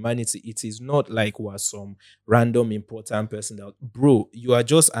look at humanity, it is not like we're some random important person that, bro, you are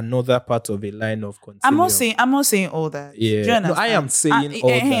just another part of a line of continuum. I'm not saying all that. Yeah. Do you understand? No, I am saying all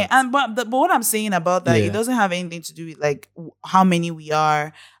that. But what I'm saying about that, it doesn't have anything to do with like how many we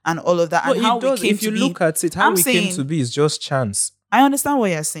are and all of that. No, and how we came to be. If you look at it, how we came to be is just chance. I understand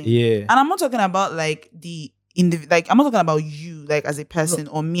what you're saying. Yeah. And I'm not talking about like I'm not talking about you like as a person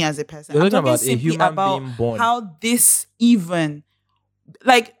or me as a person. You're I'm talking about a human being born. How this even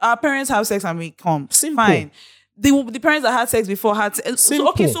like our parents have sex and we come. Simple. Fine. The parents that had sex before had sex. So,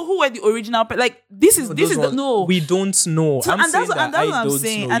 okay, so who were the original like this is no. We don't know. So, that's what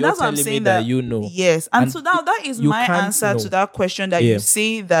I'm saying that you know. Yes. And so now that is my answer to that question that you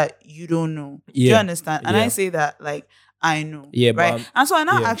say that you don't know. Do you understand? And I say that like I know. Yeah, right. And so I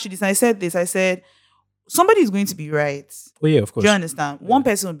now actually I said somebody is going to be right. Oh yeah, of course. Do you understand? One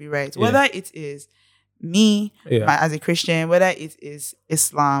person will be right. Whether it is me as a Christian, whether it is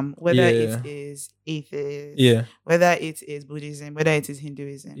Islam, whether it is atheist, whether it is Buddhism, whether it is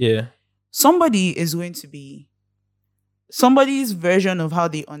Hinduism, somebody is going to be somebody's version of how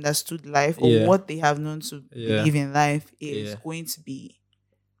they understood life or what they have known to believe in life is going to be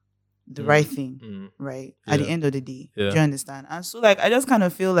the right thing, right? At the end of the day, do you understand? And so like I just kind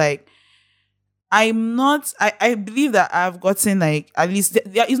of feel like I believe that I've gotten like, at least,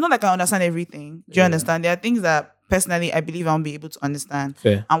 it's not like I understand everything. Do you understand? There are things that personally I believe I won't be able to understand.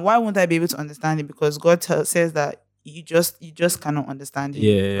 Fair. And why won't I be able to understand it? Because God says that you just cannot understand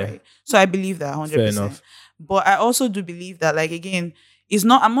it. Right? So I believe that 100%. Fair enough. But I also do believe that like, again,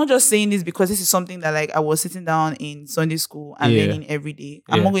 I'm not just saying this because this is something that like I was sitting down in Sunday school and learning every day.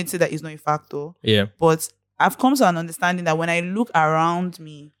 I'm not going to say that it's not a factor. Yeah. But I've come to an understanding that when I look around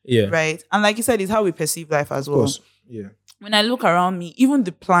me, right, and like you said, it's how we perceive life as well. Of course. Yeah. When I look around me, even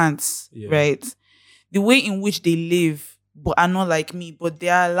the plants, right, the way in which they live, but are not like me, but they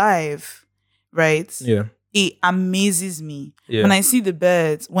are alive, right? Yeah. It amazes me. Yeah. When I see the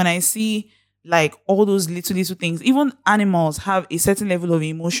birds, when I see like all those little things, even animals have a certain level of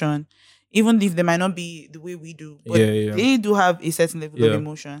emotion, even if they might not be the way we do, but they do have a certain level of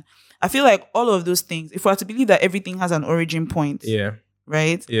emotion. I feel like all of those things, if we're to believe that everything has an origin point,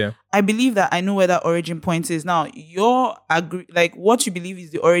 right? Yeah. I believe that I know where that origin point is. Now, what you believe is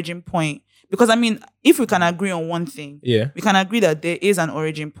the origin point. Because I mean, if we can agree on one thing, we can agree that there is an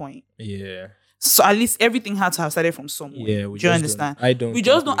origin point. Yeah. So at least everything had to have started from somewhere. Yeah, do you understand? We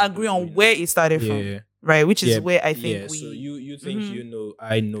just don't agree on where it started from. Right, which is where I think we... So you think you know,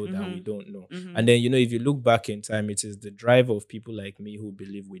 I know that we don't know. And then, if you look back in time, it is the drive of people like me who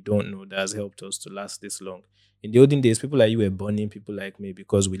believe we don't know that has helped us to last this long. In the olden days, people like you were burning people like me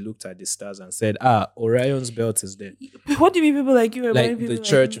because we looked at the stars and said, Orion's belt is there. What do you mean people like you were burning people like the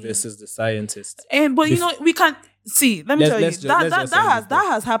church versus the scientists? But we can't... See, let me tell you, that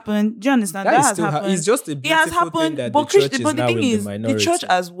has happened. Do you understand? That has happened. It's just a beautiful thing that the church is now in the minority. The church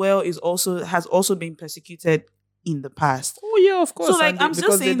as well has also been persecuted in the past. Oh yeah, of course. So like I'm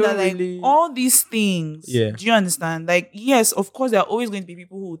just saying that like all these things, do you understand? Like yes, of course there are always going to be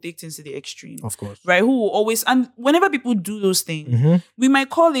people who will take things to the extreme. Of course. Right? Who will always, and whenever people do those things, we might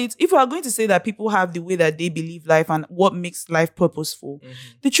call it, if we are going to say that people have the way that they believe life and what makes life purposeful,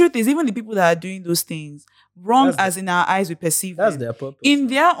 the truth is even the people that are doing those things, wrong as in our eyes we perceive that's them, their purpose. in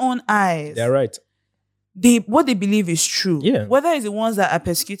their own eyes, they're right. What they believe is true. Yeah. Whether it's the ones that are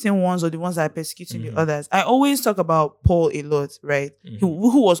persecuting ones or the ones that are persecuting the others. I always talk about Paul a lot, right?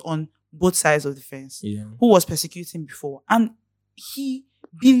 Who was on both sides of the fence. Yeah. Who was persecuting before. And he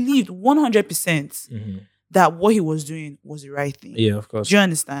believed 100% that what he was doing was the right thing. Yeah, of course. Do you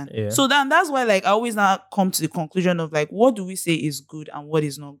understand? Yeah. So that's why like I always now come to the conclusion of like what do we say is good and what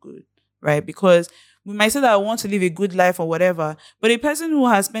is not good, right? Because we might say that I want to live a good life or whatever, but a person who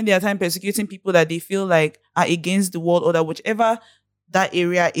has spent their time persecuting people that they feel like are against the world or that whichever that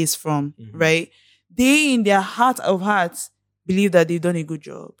area is from, right? They in their heart of hearts believe that they've done a good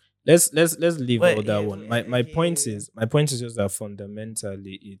job. Let's leave all that one. My point is just that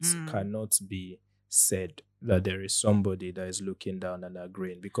fundamentally it cannot be said that there is somebody that is looking down and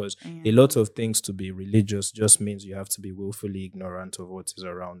agreeing, because a lot of things to be religious just means you have to be willfully ignorant of what is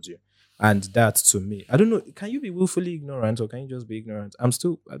around you. And that, to me, I don't know, can you be willfully ignorant or can you just be ignorant? I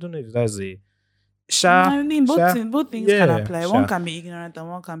don't know if that's a... I mean, both things can apply. One can be ignorant and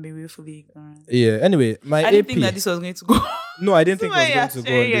one can be willfully ignorant. Yeah, anyway, I didn't think that this was going to go... No, I didn't think it was going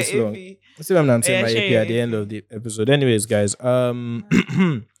to go on this long. See what I'm saying, my AP at the end of the episode. Anyways, guys,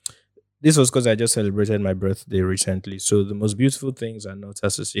 this was because I just celebrated my birthday recently. So the most beautiful things are not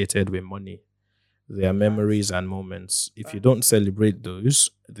associated with money. They are memories and moments. If you don't celebrate those,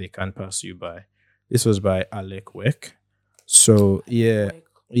 they can pass you by. This was by Alec Weck. So,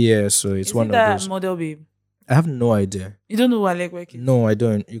 so it's one of those. Model babe? I have no idea. You don't know who Alec Weck is? No, I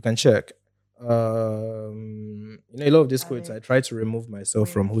don't. You can check. A lot of these quotes, I try to remove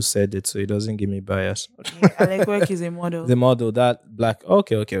myself from who said it so it doesn't give me bias. Okay. Alec Weck is a model. The model, that black.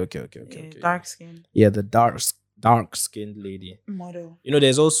 Okay. Dark skin. Yeah, the dark-skinned lady. Model.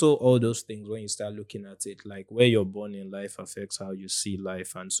 There's also all those things when you start looking at it, like where you're born in life affects how you see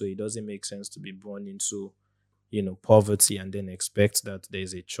life. And so it doesn't make sense to be born into, poverty and then expect that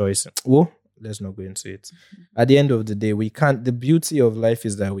there's a choice. Well, let's not go into it. At the end of the day, the beauty of life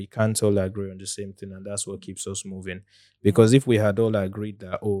is that we can't all agree on the same thing, and that's what keeps us moving. Because if we had all agreed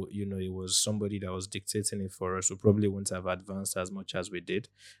that, it was somebody that was dictating it for us, we probably wouldn't have advanced as much as we did.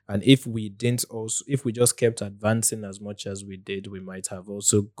 And if we just kept advancing as much as we did, we might have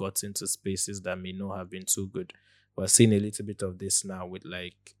also got into spaces that may not have been too good. We're seeing a little bit of this now with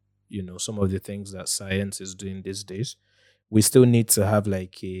some of the things that science is doing these days. We still need to have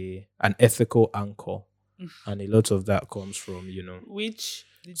like an ethical anchor, and a lot of that comes from which.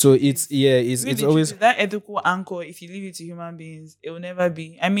 So it's always that ethical anchor. If you leave it to human beings, it will never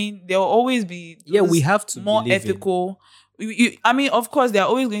be. I mean, there will always be. We have to more ethical. I mean, of course, there are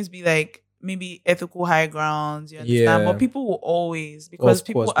always going to be like maybe ethical high grounds. You understand? But people will always because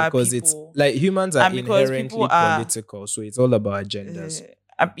people. It's like humans are inherently political, so it's all about agendas.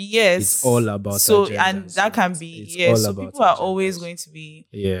 Yes, it's all about so agendas. And that can be so people are always going to be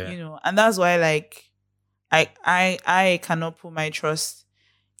and that's why like I cannot put my trust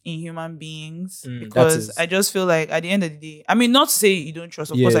in human beings because I just feel like at the end of the day, I mean, not to say you don't trust,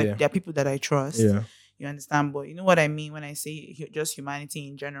 of course there are people that I trust, you understand, but you know what I mean when I say just humanity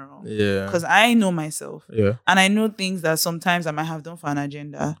in general, because I know myself, and I know things that sometimes I might have done for an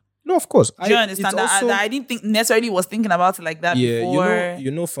agenda. No, of course. Do you understand that I didn't think necessarily was thinking about it like that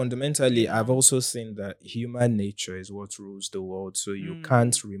before? Fundamentally, I've also seen that human nature is what rules the world. So you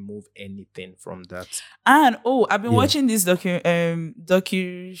can't remove anything from that. And I've been watching this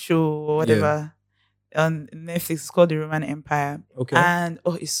docu show or whatever on Netflix. It's called The Roman Empire. Okay. And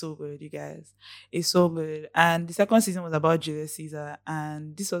it's so good, you guys. It's so good. And the second season was about Julius Caesar.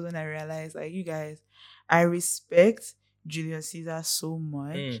 And this was when I realized, like, you guys, I respect Julius Caesar so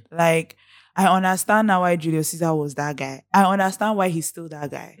much. Like, I understand now why Julius Caesar was that guy. I understand why he's still that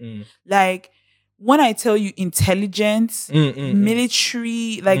guy. Like, when I tell you intelligence,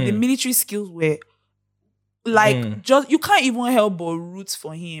 military, like the military skills were like just you can't even help but root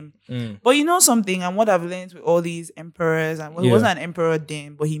for him. But you know something, and what I've learned with all these emperors, and he wasn't an emperor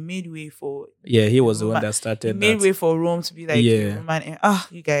then, but he made way for he was the one that started. He made way for Rome to be like Roman.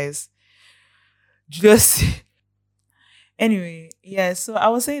 You guys, Julius. Anyway, so I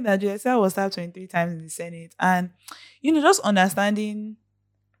was saying that Julius Caesar was stabbed 23 times in the Senate, and just understanding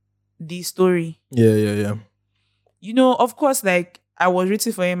the story. Yeah. Of course, like I was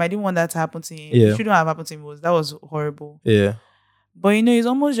rooting for him. I didn't want that to happen to him. It shouldn't have happened to him. That was horrible. Yeah. But it's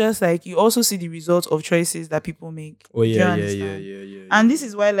almost just like you also see the results of choices that people make. Oh yeah, yeah. And this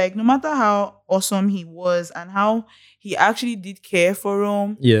is why, like, no matter how awesome he was and how he actually did care for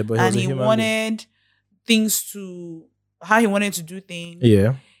Rome, but and he wanted things to how he wanted to do things.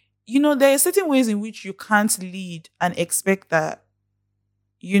 Yeah. There are certain ways in which you can't lead and expect that,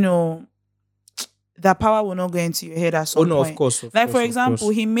 that power will not go into your head at some point. Of course. For example,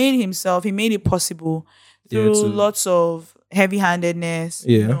 he made it possible through lots of heavy-handedness,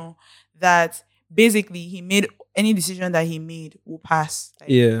 that basically he made any decision that he made will pass.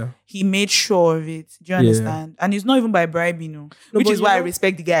 He made sure of it. Do you understand? And it's not even by bribing, which is why I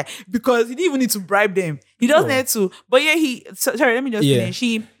respect the guy, because he didn't even need to bribe them. He doesn't need to. But sorry, let me just finish.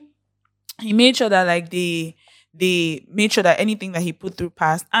 He made sure that like they made sure that anything that he put through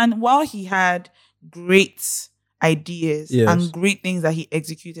passed. And while he had great ideas and great things that he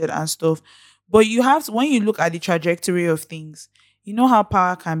executed and stuff, but you have to, when you look at the trajectory of things, you know how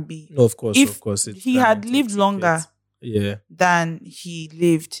power can be. No, of course. If he had lived longer than he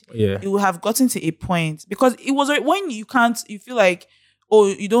lived, it would have gotten to a point, because it was when you feel like, oh,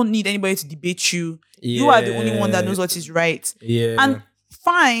 you don't need anybody to debate you. You are the only one that knows what is right. And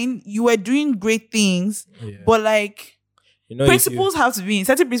fine, you were doing great things, but like, principles have to be in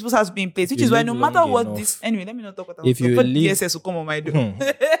certain principles have to be in place, which is why no matter what anyway, let me not talk about if you live, DSS will come on my door.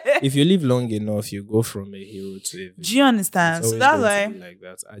 If you live long enough, you go from a hero to a villain. Do you understand? So that's why like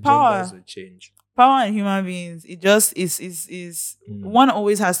that. Agendas will change. Power and human beings, it just is one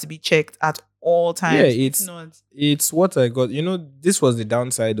always has to be checked at all times. Yeah, it's what I got. This was the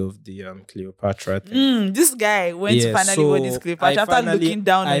downside of the Cleopatra thing. This guy went to finally watch this Cleopatra after looking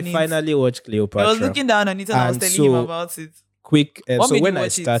down on it. I finally watched Cleopatra. I was looking down on it and I was telling him about it. Quick, so when I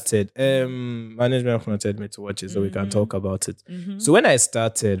started, management wanted me to watch it so we can talk about it. So when I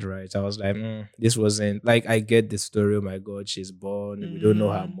started, right, I was like, this wasn't like, I get the story. Oh my God, she's born. We don't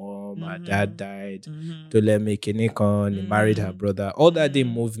know her mom. Her dad died. Toleme Kenikon, he married her brother. All that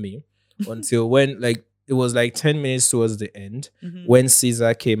didn't move me until when, like, it was like 10 minutes towards the end when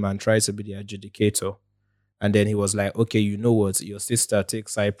Caesar came and tried to be the adjudicator. And then he was like, okay, you know what? Your sister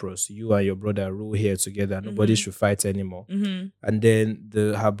takes Cyprus. You and your brother rule here together. Nobody should fight anymore. And then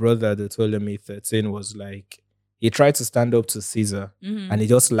her brother, the Ptolemy 13, was like, he tried to stand up to Caesar and he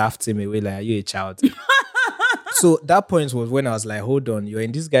just laughed him away like, are you a child? So that point was when I was like, hold on, you're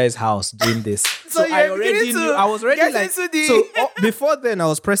in this guy's house doing this. So I already knew. I was already like, before then I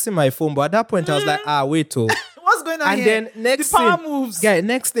was pressing my phone, but at that point I was like, wait, what's going on and here? Then next the power thing, moves. Yeah,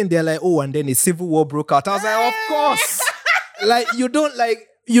 next thing they're like, oh, and then a civil war broke out. I was like, of course. Like,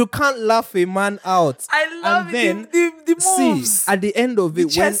 you can't laugh a man out. I love and then, the moves. See, at the end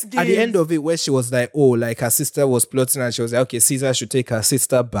of it, where she was like, oh, like her sister was plotting and she was like, okay, Caesar should take her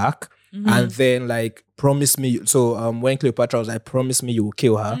sister back. And then like promise me. So when Cleopatra was like, promise me you will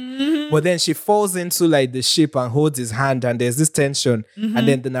kill her. But then she falls into like the ship and holds his hand and there's this tension. And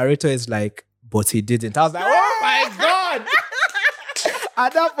then the narrator is like, but he didn't. I was like, oh my God.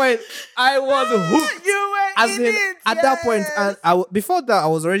 At that point, I was hooked. You were in it. At that point, and before that, I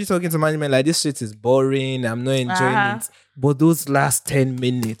was already talking to management like, this shit is boring. I'm not enjoying it. But those last 10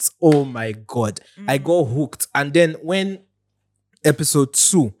 minutes, oh my God, I got hooked. And then when episode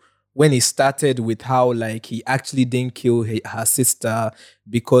 2, when he started with how like he actually didn't kill her sister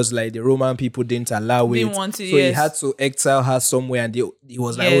because like the Roman people didn't allow it. So he had to exile her somewhere, and he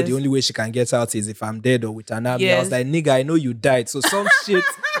was like, oh, the only way she can get out is if I'm dead or with an army. I was like, nigga, I know you died. So some shit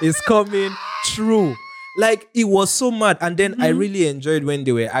is coming true. Like, it was so mad. And then I really enjoyed when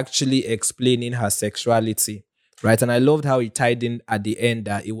they were actually explaining her sexuality. Right. And I loved how he tied in at the end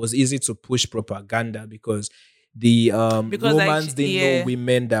that it was easy to push propaganda because the Romans didn't know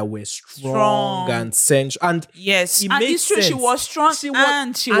women that were strong and sensual. And yes, it and makes it's true. sense. She was strong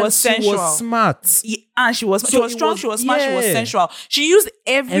and she was sensual. She was smart. And she was strong, she was smart, she was sensual. She used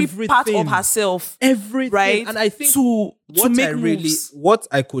every part of herself. Everything. Right? And I think to make moves. What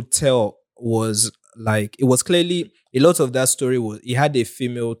I could tell was like, it was clearly a lot of that story was, it had a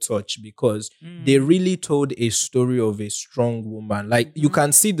female touch because they really told a story of a strong woman. Like, you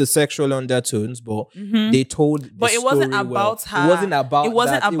can see the sexual undertones, but they told the But it wasn't about her. It wasn't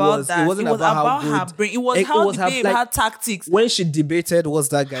about that. It wasn't about her brain. It was how the babe had tactics. When she debated, what's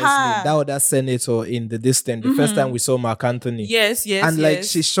that guy's name? That other senator in the distance. The first time we saw Mark Anthony. Yes. And like,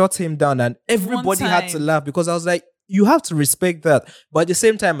 she shot him down and everybody had to laugh because I was like, you have to respect that. But at the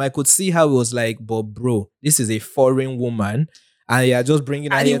same time, I could see how it was like, but bro, this is a foreign woman And yeah, just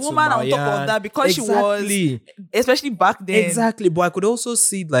bringing her And here the to woman on top of Mayan. that, because she was, especially back then. Exactly. But I could also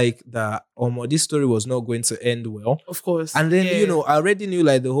see like that this story was not going to end well. Of course. And then, I already knew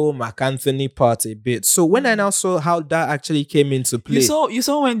like the whole Mark Anthony part a bit. So when I now saw how that actually came into play. You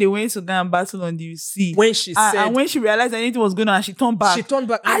saw when they went to go and battle on the sea. When she said. And when she realized anything was going on, she turned back.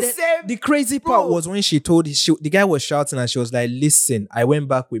 I said, the crazy part was when she told the guy was shouting and she was like, listen, I went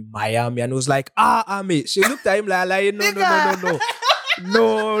back with Miami. And it was like, Ami. She looked at him like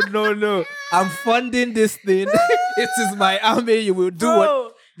no. I'm funding this thing. It is my army. You will do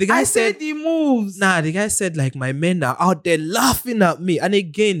what the guy said. The moves. The guy said like my men are out there laughing at me. And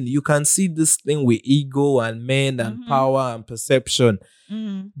again, you can see this thing with ego and men and power and perception.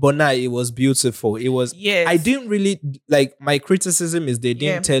 But it was beautiful. It was. Yes. I didn't really like my criticism is they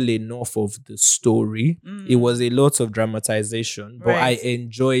didn't tell enough of the story. It was a lot of dramatization, but I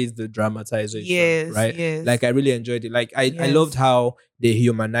enjoyed the dramatization. Yes, right. Yes. Like I really enjoyed it. Like I loved how they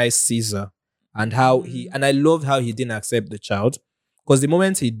humanized Caesar and how I loved how he didn't accept the child. Because the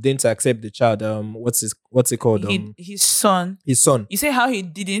moment he didn't accept the child, what's it called? His son. His son. You say how he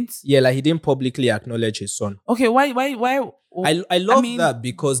didn't? Yeah, like he didn't publicly acknowledge his son. Okay, why? I love that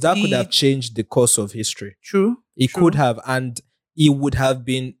because that could have changed the course of history. True. It could have, and it would have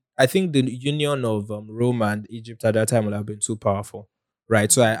been. I think the union of Rome and Egypt at that time would have been too powerful. Right.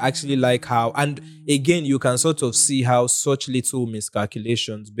 So I actually like how, and again, you can sort of see how such little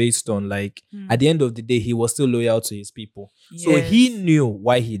miscalculations based on like, at the end of the day, he was still loyal to his people. Yes. So he knew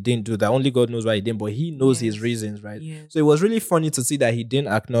why he didn't do that. Only God knows why he didn't, but he knows his reasons, right? Yes. So it was really funny to see that he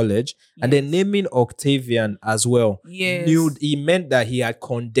didn't acknowledge. And then naming Octavian as well, he meant that he had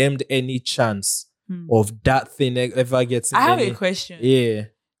condemned any chance of that thing ever getting. I have a question. Yeah.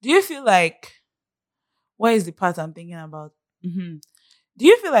 Do you feel like, what is the part I'm thinking about? Do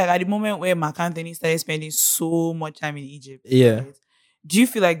you feel like at the moment where Mark Anthony started spending so much time in Egypt, right, do you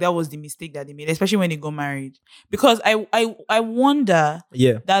feel like that was the mistake that they made, especially when they got married? Because I wonder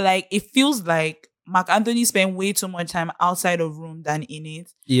that like it feels like Mark Anthony spent way too much time outside of Rome than in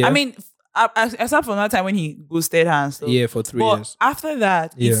it. Yeah. I mean, except for that time when he ghosted her and stuff. Yeah, for 3 years. After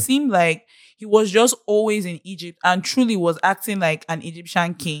that, it seemed like he was just always in Egypt and truly was acting like an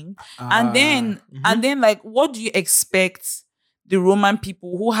Egyptian king. And then like, what do you expect the Roman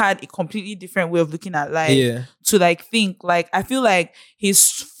people who had a completely different way of looking at life to like think? Like, I feel like his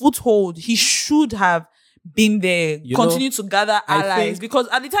foothold, he should have been there, continue to gather allies, because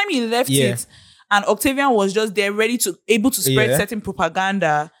at the time he left it, and Octavian was just there able to spread certain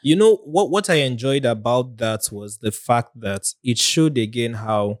propaganda. You know, what I enjoyed about that was the fact that it showed again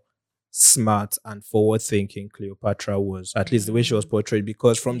how smart and forward-thinking Cleopatra was, at least the way she was portrayed,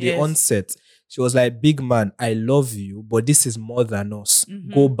 because from the onset, she was like, big man, I love you, but this is more than us.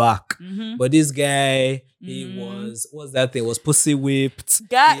 Go back. But this guy, he was pussy whipped.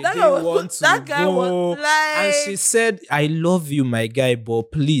 That guy was like... And she said, I love you, my guy,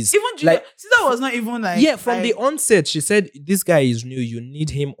 but please. Even Caesar was not even like... Yeah, from the onset, she said, this guy is new. You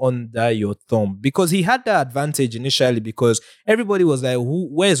need him under your thumb. Because he had that advantage initially, because everybody was like,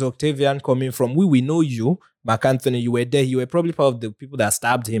 where's Octavian coming from? We know you. Mark Anthony, you were there. You were probably part of the people that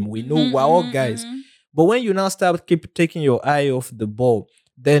stabbed him. We know we're all guys. But when you now start keep taking your eye off the ball,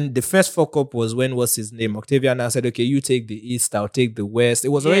 then the first fuck up was when, what's his name? Octavian now said, okay, you take the east, I'll take the west. It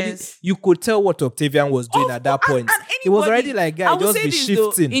was already, you could tell what Octavian was doing at that point. It was already like, guy, just be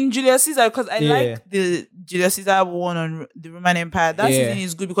shifting. Though, in Julius Caesar, because I like the Julius Caesar one on the Roman Empire, that season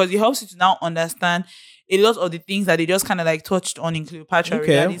is good because it helps you to now understand a lot of the things that they just kind of like touched on in Cleopatra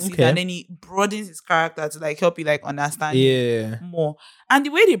regarding Caesar, and then he broadens his character to like help you like understand more. And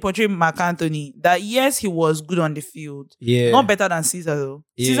the way they portray Mark Anthony, that yes, he was good on the field, not better than Caesar though.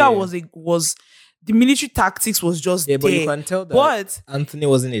 Caesar was the military tactics was just there. But you can tell that Anthony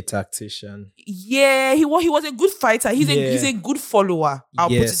wasn't a tactician. Yeah, he was a good fighter. He's a good follower. I'll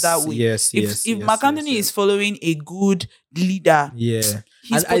put it that way. If Mark Anthony is following a good leader, he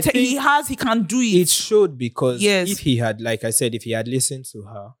can do it. It showed because if he had, like I said, if he had listened to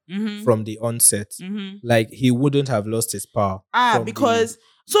her from the onset, like he wouldn't have lost his power. Because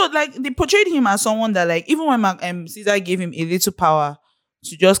so like they portrayed him as someone that like even when Caesar gave him a little power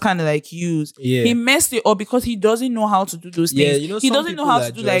to just kind of like use, he messed it up because he doesn't know how to do those things. He doesn't know how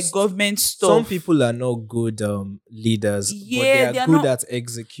to do like government stuff. Some people are not good leaders, but they are good at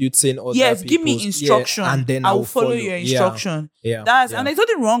executing other people's. Give me instruction, and then I'll follow your instruction. And there's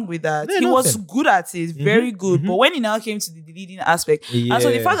nothing wrong with that. He was good at it, very good. But when it now came to the leading aspect, and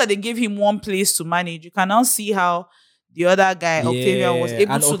so the fact that they gave him one place to manage, you can now see how the other guy, Octavian, was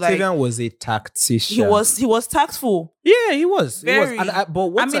able and to Octavian was a tactician. He was tactful. Yeah, he was. Very. He was. But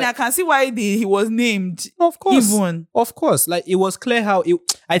what I can see why he was named. Of course. Even. Of course. Like, it was clear how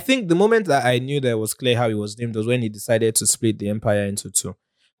I think the moment that I knew that it was clear how he was named was when he decided to split the empire into two.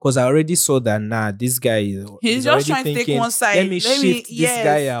 Because I already saw that, this guy he's just trying to take one side. Let me shift this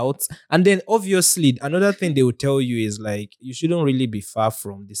guy out. And then obviously another thing they will tell you is like, you shouldn't really be far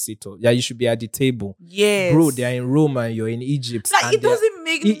from the seat. You should be at the table. Yes. Bro, they're in Rome and you're in Egypt. Like, it doesn't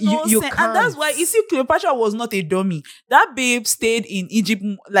make no sense. And that's why you see Cleopatra was not a dummy. That babe stayed in Egypt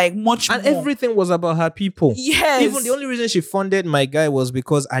like much more. And everything was about her people. Yes. Even the only reason she funded my guy was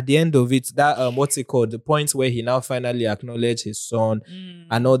because at the end of it, that what's it called? The point where he now finally acknowledged his son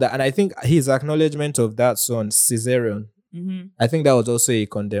and all that. And I think his acknowledgement of that son, Caesarion, I think that was also a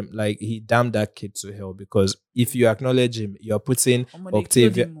condemn. Like, he damned that kid to hell, because if you acknowledge him, you're putting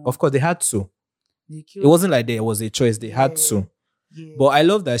Octavian. Of course, they had to. It wasn't like there was a choice; they had to. Yeah. But I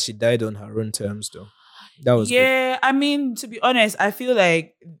love that she died on her own terms, though. That was good. I mean, to be honest, I feel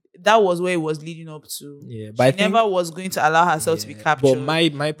like that was where it was leading up to. Yeah, but she never was going to allow herself to be captured.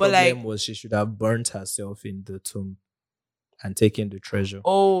 But my problem was she should have burnt herself in the tomb and taken the treasure.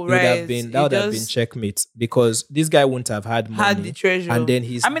 Oh, right. That would have been checkmate, because this guy wouldn't have had money. Had the treasure. And then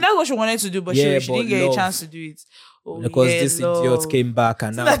that's what she wanted to do, but she didn't get a chance to do it. Oh, because this idiot came back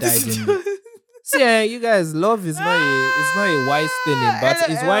and now died in. See, you guys, love is not a wise thing, but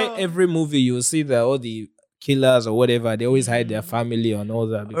it's why every movie you'll see that all the killers or whatever, they always hide their family and all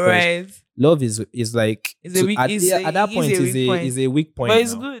that, because love is like at that point is a weak point. But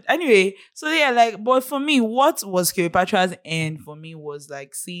it's good. Anyway, so but for me, what was Cleopatra's end for me was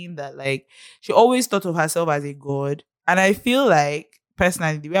like seeing that like she always thought of herself as a god. And I feel like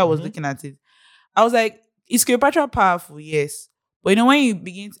personally, the way I was looking at it, I was like, is Cleopatra powerful? Yes. But when you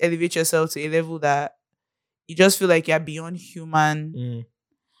begin to elevate yourself to a level that you just feel like you're beyond human,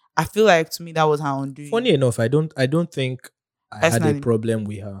 I feel like to me that was her undoing. Funny enough, I don't think I had a problem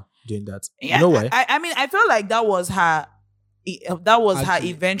with her doing that. Yeah, you know why? I felt like that was her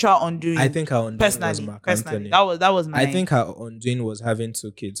eventual undoing. I think her undoing was Mark Anthony. That was my. I think her undoing was having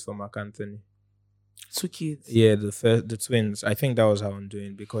 2 kids for Mark Anthony. 2 kids. Yeah, the twins. I think that was her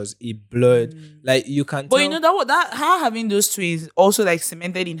undoing, because it blurred. Like, you can tell. But that her having those twins also like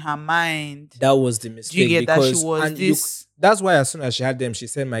cemented in her mind. That was the mistake. Do you get that she was this? That's why as soon as she had them, she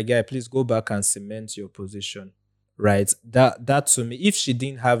said, "My guy, please go back and cement your position." Right? That to me, if she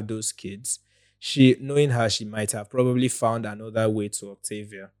didn't have those kids, knowing her, she might have probably found another way to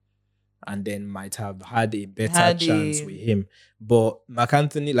Octavia, and then might have had a better chance with him. But Mark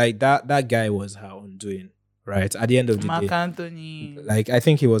Anthony, like that guy was her undoing, right? At the end of the day. Mark Anthony. Like, I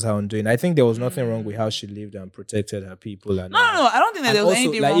think he was her undoing. I think there was nothing wrong with how she lived and protected her people. And no, I don't think that there was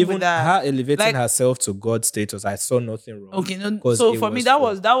anything wrong with that. Her elevating herself to God status, I saw nothing wrong. Okay, no. So for me, that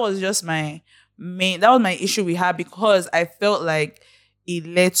was just my my issue with her, because I felt like it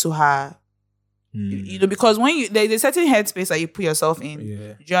led to her. Because when there's a certain headspace that you put yourself in,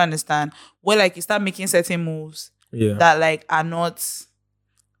 do you understand? Where like you start making certain moves that like are not.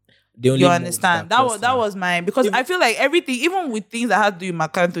 You understand? That was mine, because I feel like everything, even with things that had to do with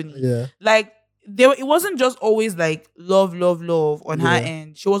Mark Anthony, like it wasn't just always like love on her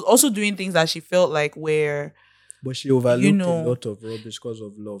end. She was also doing things that she felt like but she overlooked a lot of rubbish because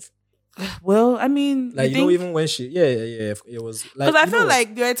of love. Well, I mean, like, even when she, it was like, because I felt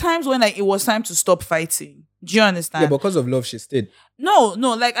like there were times when like it was time to stop fighting. Do you understand? Yeah, because of love, she stayed. No,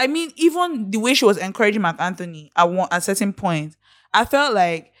 like, I mean, even the way she was encouraging Mark Anthony at a certain point, I felt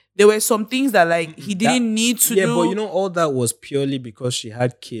like there were some things that like he didn't need to do. Yeah, but all that was purely because she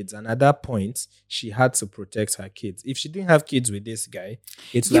had kids, and at that point, she had to protect her kids. If she didn't have kids with this guy,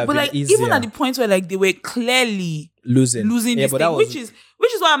 it would have been like easier. Even at the point where like they were clearly losing this thing, which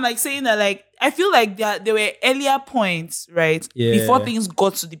is why I'm like saying that like I feel like there were earlier points, right, before things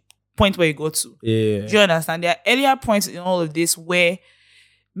got to the point where you got to. Yeah, do you understand? There are earlier points in all of this where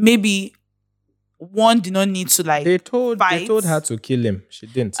maybe one did not need to like they told her to kill him. She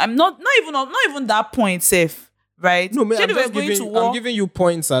didn't. I'm not even that point safe, right? No, man, I'm giving you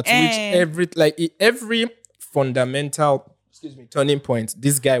points at which every fundamental turning point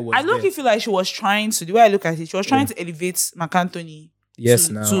this guy was. I feel like she was trying to, the way I look at it, she was trying to elevate Mark Anthony. Yes,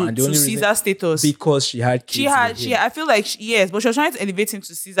 and the only Caesar status, because she had kids. I feel like yes, but she was trying to elevate him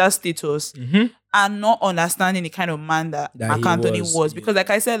to Caesar status, and not understanding the kind of man that Mark Anthony was. Because, like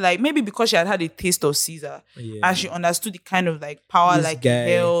I said, like maybe because she had a taste of Caesar, and she understood the kind of like power this like guy.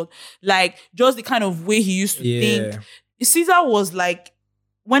 He held, like just the kind of way he used to think. Caesar was like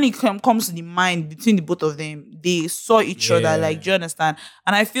when it comes to the mind between the both of them, they saw each other. Like, do you understand?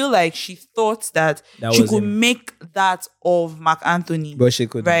 And I feel like she thought that she could make that of Mark Anthony, but she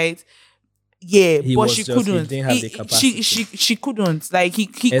couldn't. Right? Yeah, but she couldn't. He didn't have the capacity. She couldn't. Like he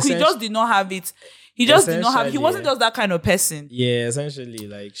just did not have it. He just did not have. He wasn't just that kind of person. Yeah, essentially,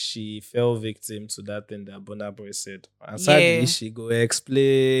 like she fell victim to that thing that Burna Boy said, and sadly, she go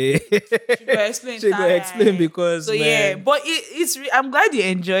explain. She go explain because. So but it's. I'm glad you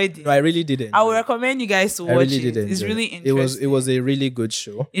enjoyed it. No, I really didn't. I would recommend you guys to watch it. It's really interesting. It was a really good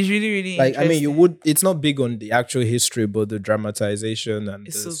show. It's really like. I mean, it's not big on the actual history, but the dramatization and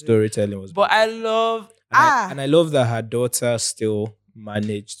the storytelling was. But I love. And I love that her daughter still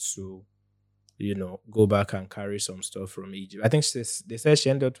managed to, go back and carry some stuff from Egypt. I think they said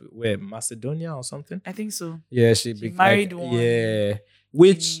she ended up where, Macedonia or something. I think so. Yeah, she married one. Yeah,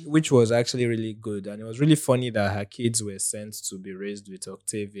 which was actually really good, and it was really funny that her kids were sent to be raised with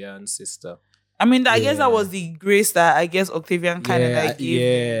Octavian's sister. I mean, I guess that was the grace that Octavian kind of like gave.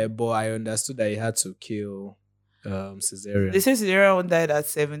 Yeah, but I understood that he had to kill Caesarion. They say Caesarion died at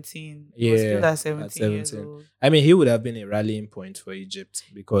 17. Yeah, he was killed at 17 years old. I mean, he would have been a rallying point for Egypt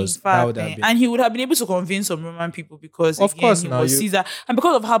because that would have been, and he would have been able to convince some Roman people because of course he was Caesar, and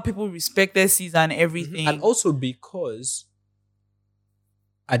because of how people respected Caesar and everything, and also because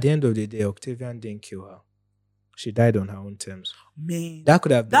at the end of the day, Octavian didn't kill her. She died on her own terms. Man, that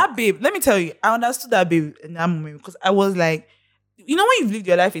could have been that babe. Let me tell you, I understood that babe in that moment because I was like, when you've lived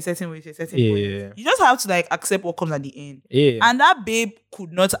your life a certain way, to a certain point, you just have to like accept what comes at the end. Yeah. And that babe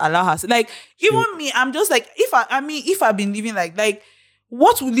could not allow her. Like, even me, I'm just like, if I've been living like,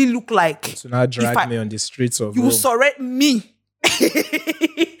 what will it look like? To now drag me on the streets of Rome. You surrender me.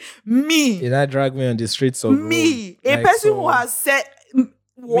 Me. You now drag me on the streets of me. Rome. A person who has said.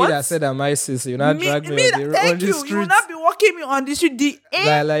 What? Me that said I'm my sister, you not drag me on the streets. You will not be walking me on the street.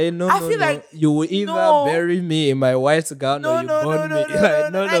 No. You will either bury me in my white gown or you burn me.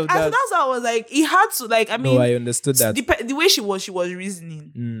 None of that. That's why I was like, he had to like. I mean, no, I understood that. The way she was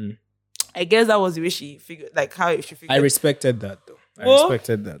reasoning. I guess that was the way she figured, like how she figured. I respected that though.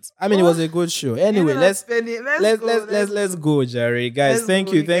 I mean, it was a good show. Anyway, let's go, Jerry. Guys,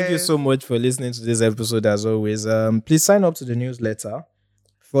 thank you so much for listening to this episode. As always, please sign up to the newsletter.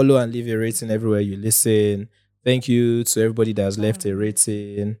 Follow and leave a rating everywhere you listen. Thank you to everybody that has left a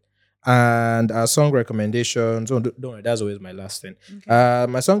rating. And our song recommendations. Don't worry, that's always my last thing. Okay.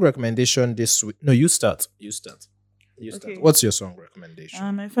 My song recommendation this week. No, you start. Okay. What's your song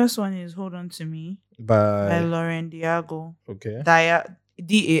recommendation? My first one is Hold On To Me by Lauren Daigle. Okay.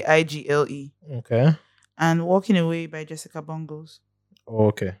 Daigle. Okay. And Walking Away by Jessica Bongos.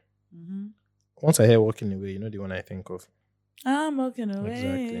 Okay. Mm-hmm. Once I hear Walking Away, you know the one I think of. I'm walking away.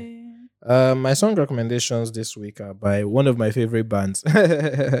 Exactly. My song recommendations this week are by one of my favorite bands,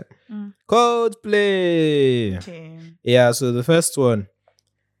 Coldplay. Okay. Yeah, so the first one,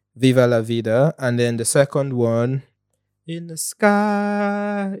 Viva La Vida, and then the second one, In the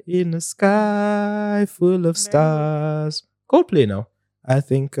Sky Full of Stars. Coldplay now. I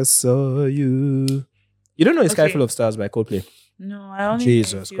think I saw you. You don't know A Sky Full of Stars by Coldplay? No, I only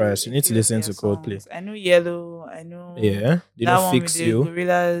Jesus Christ, you need to listen to Coldplay. I know Yellow, I know. Yeah, you know Fix You.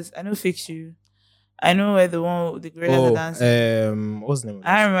 Gorillas, I know Fix You. I know where the one with the gorillas are dancing. What's the name?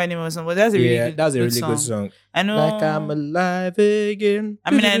 I don't remember the name of the song, but that's a really good song. I know. Like I'm alive again.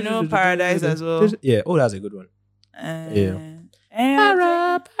 I mean, I know Paradise as well. Yeah, that's a good one.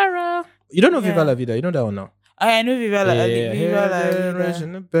 Para. You don't know Viva La Vida? You know that one now? I know Viva La Vida.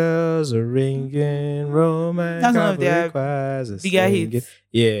 The bells are ringing, romance. That's one of their bigger hits.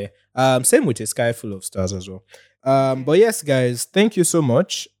 Yeah. Same with A Sky Full of Stars as well. But yes, guys, thank you so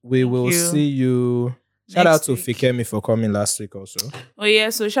much. We will see you. Shout out to Fikemi for coming last week also. Oh yeah,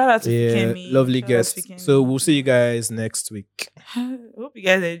 so shout out to Fikemi. Lovely guest. So we'll see you guys next week. Hope you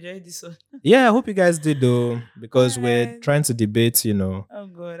guys enjoyed this one. Yeah, I hope you guys did though, because we're trying to debate, Oh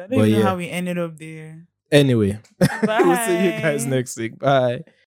God, I don't even know how we ended up there. Anyway, we'll see you guys next week. Bye.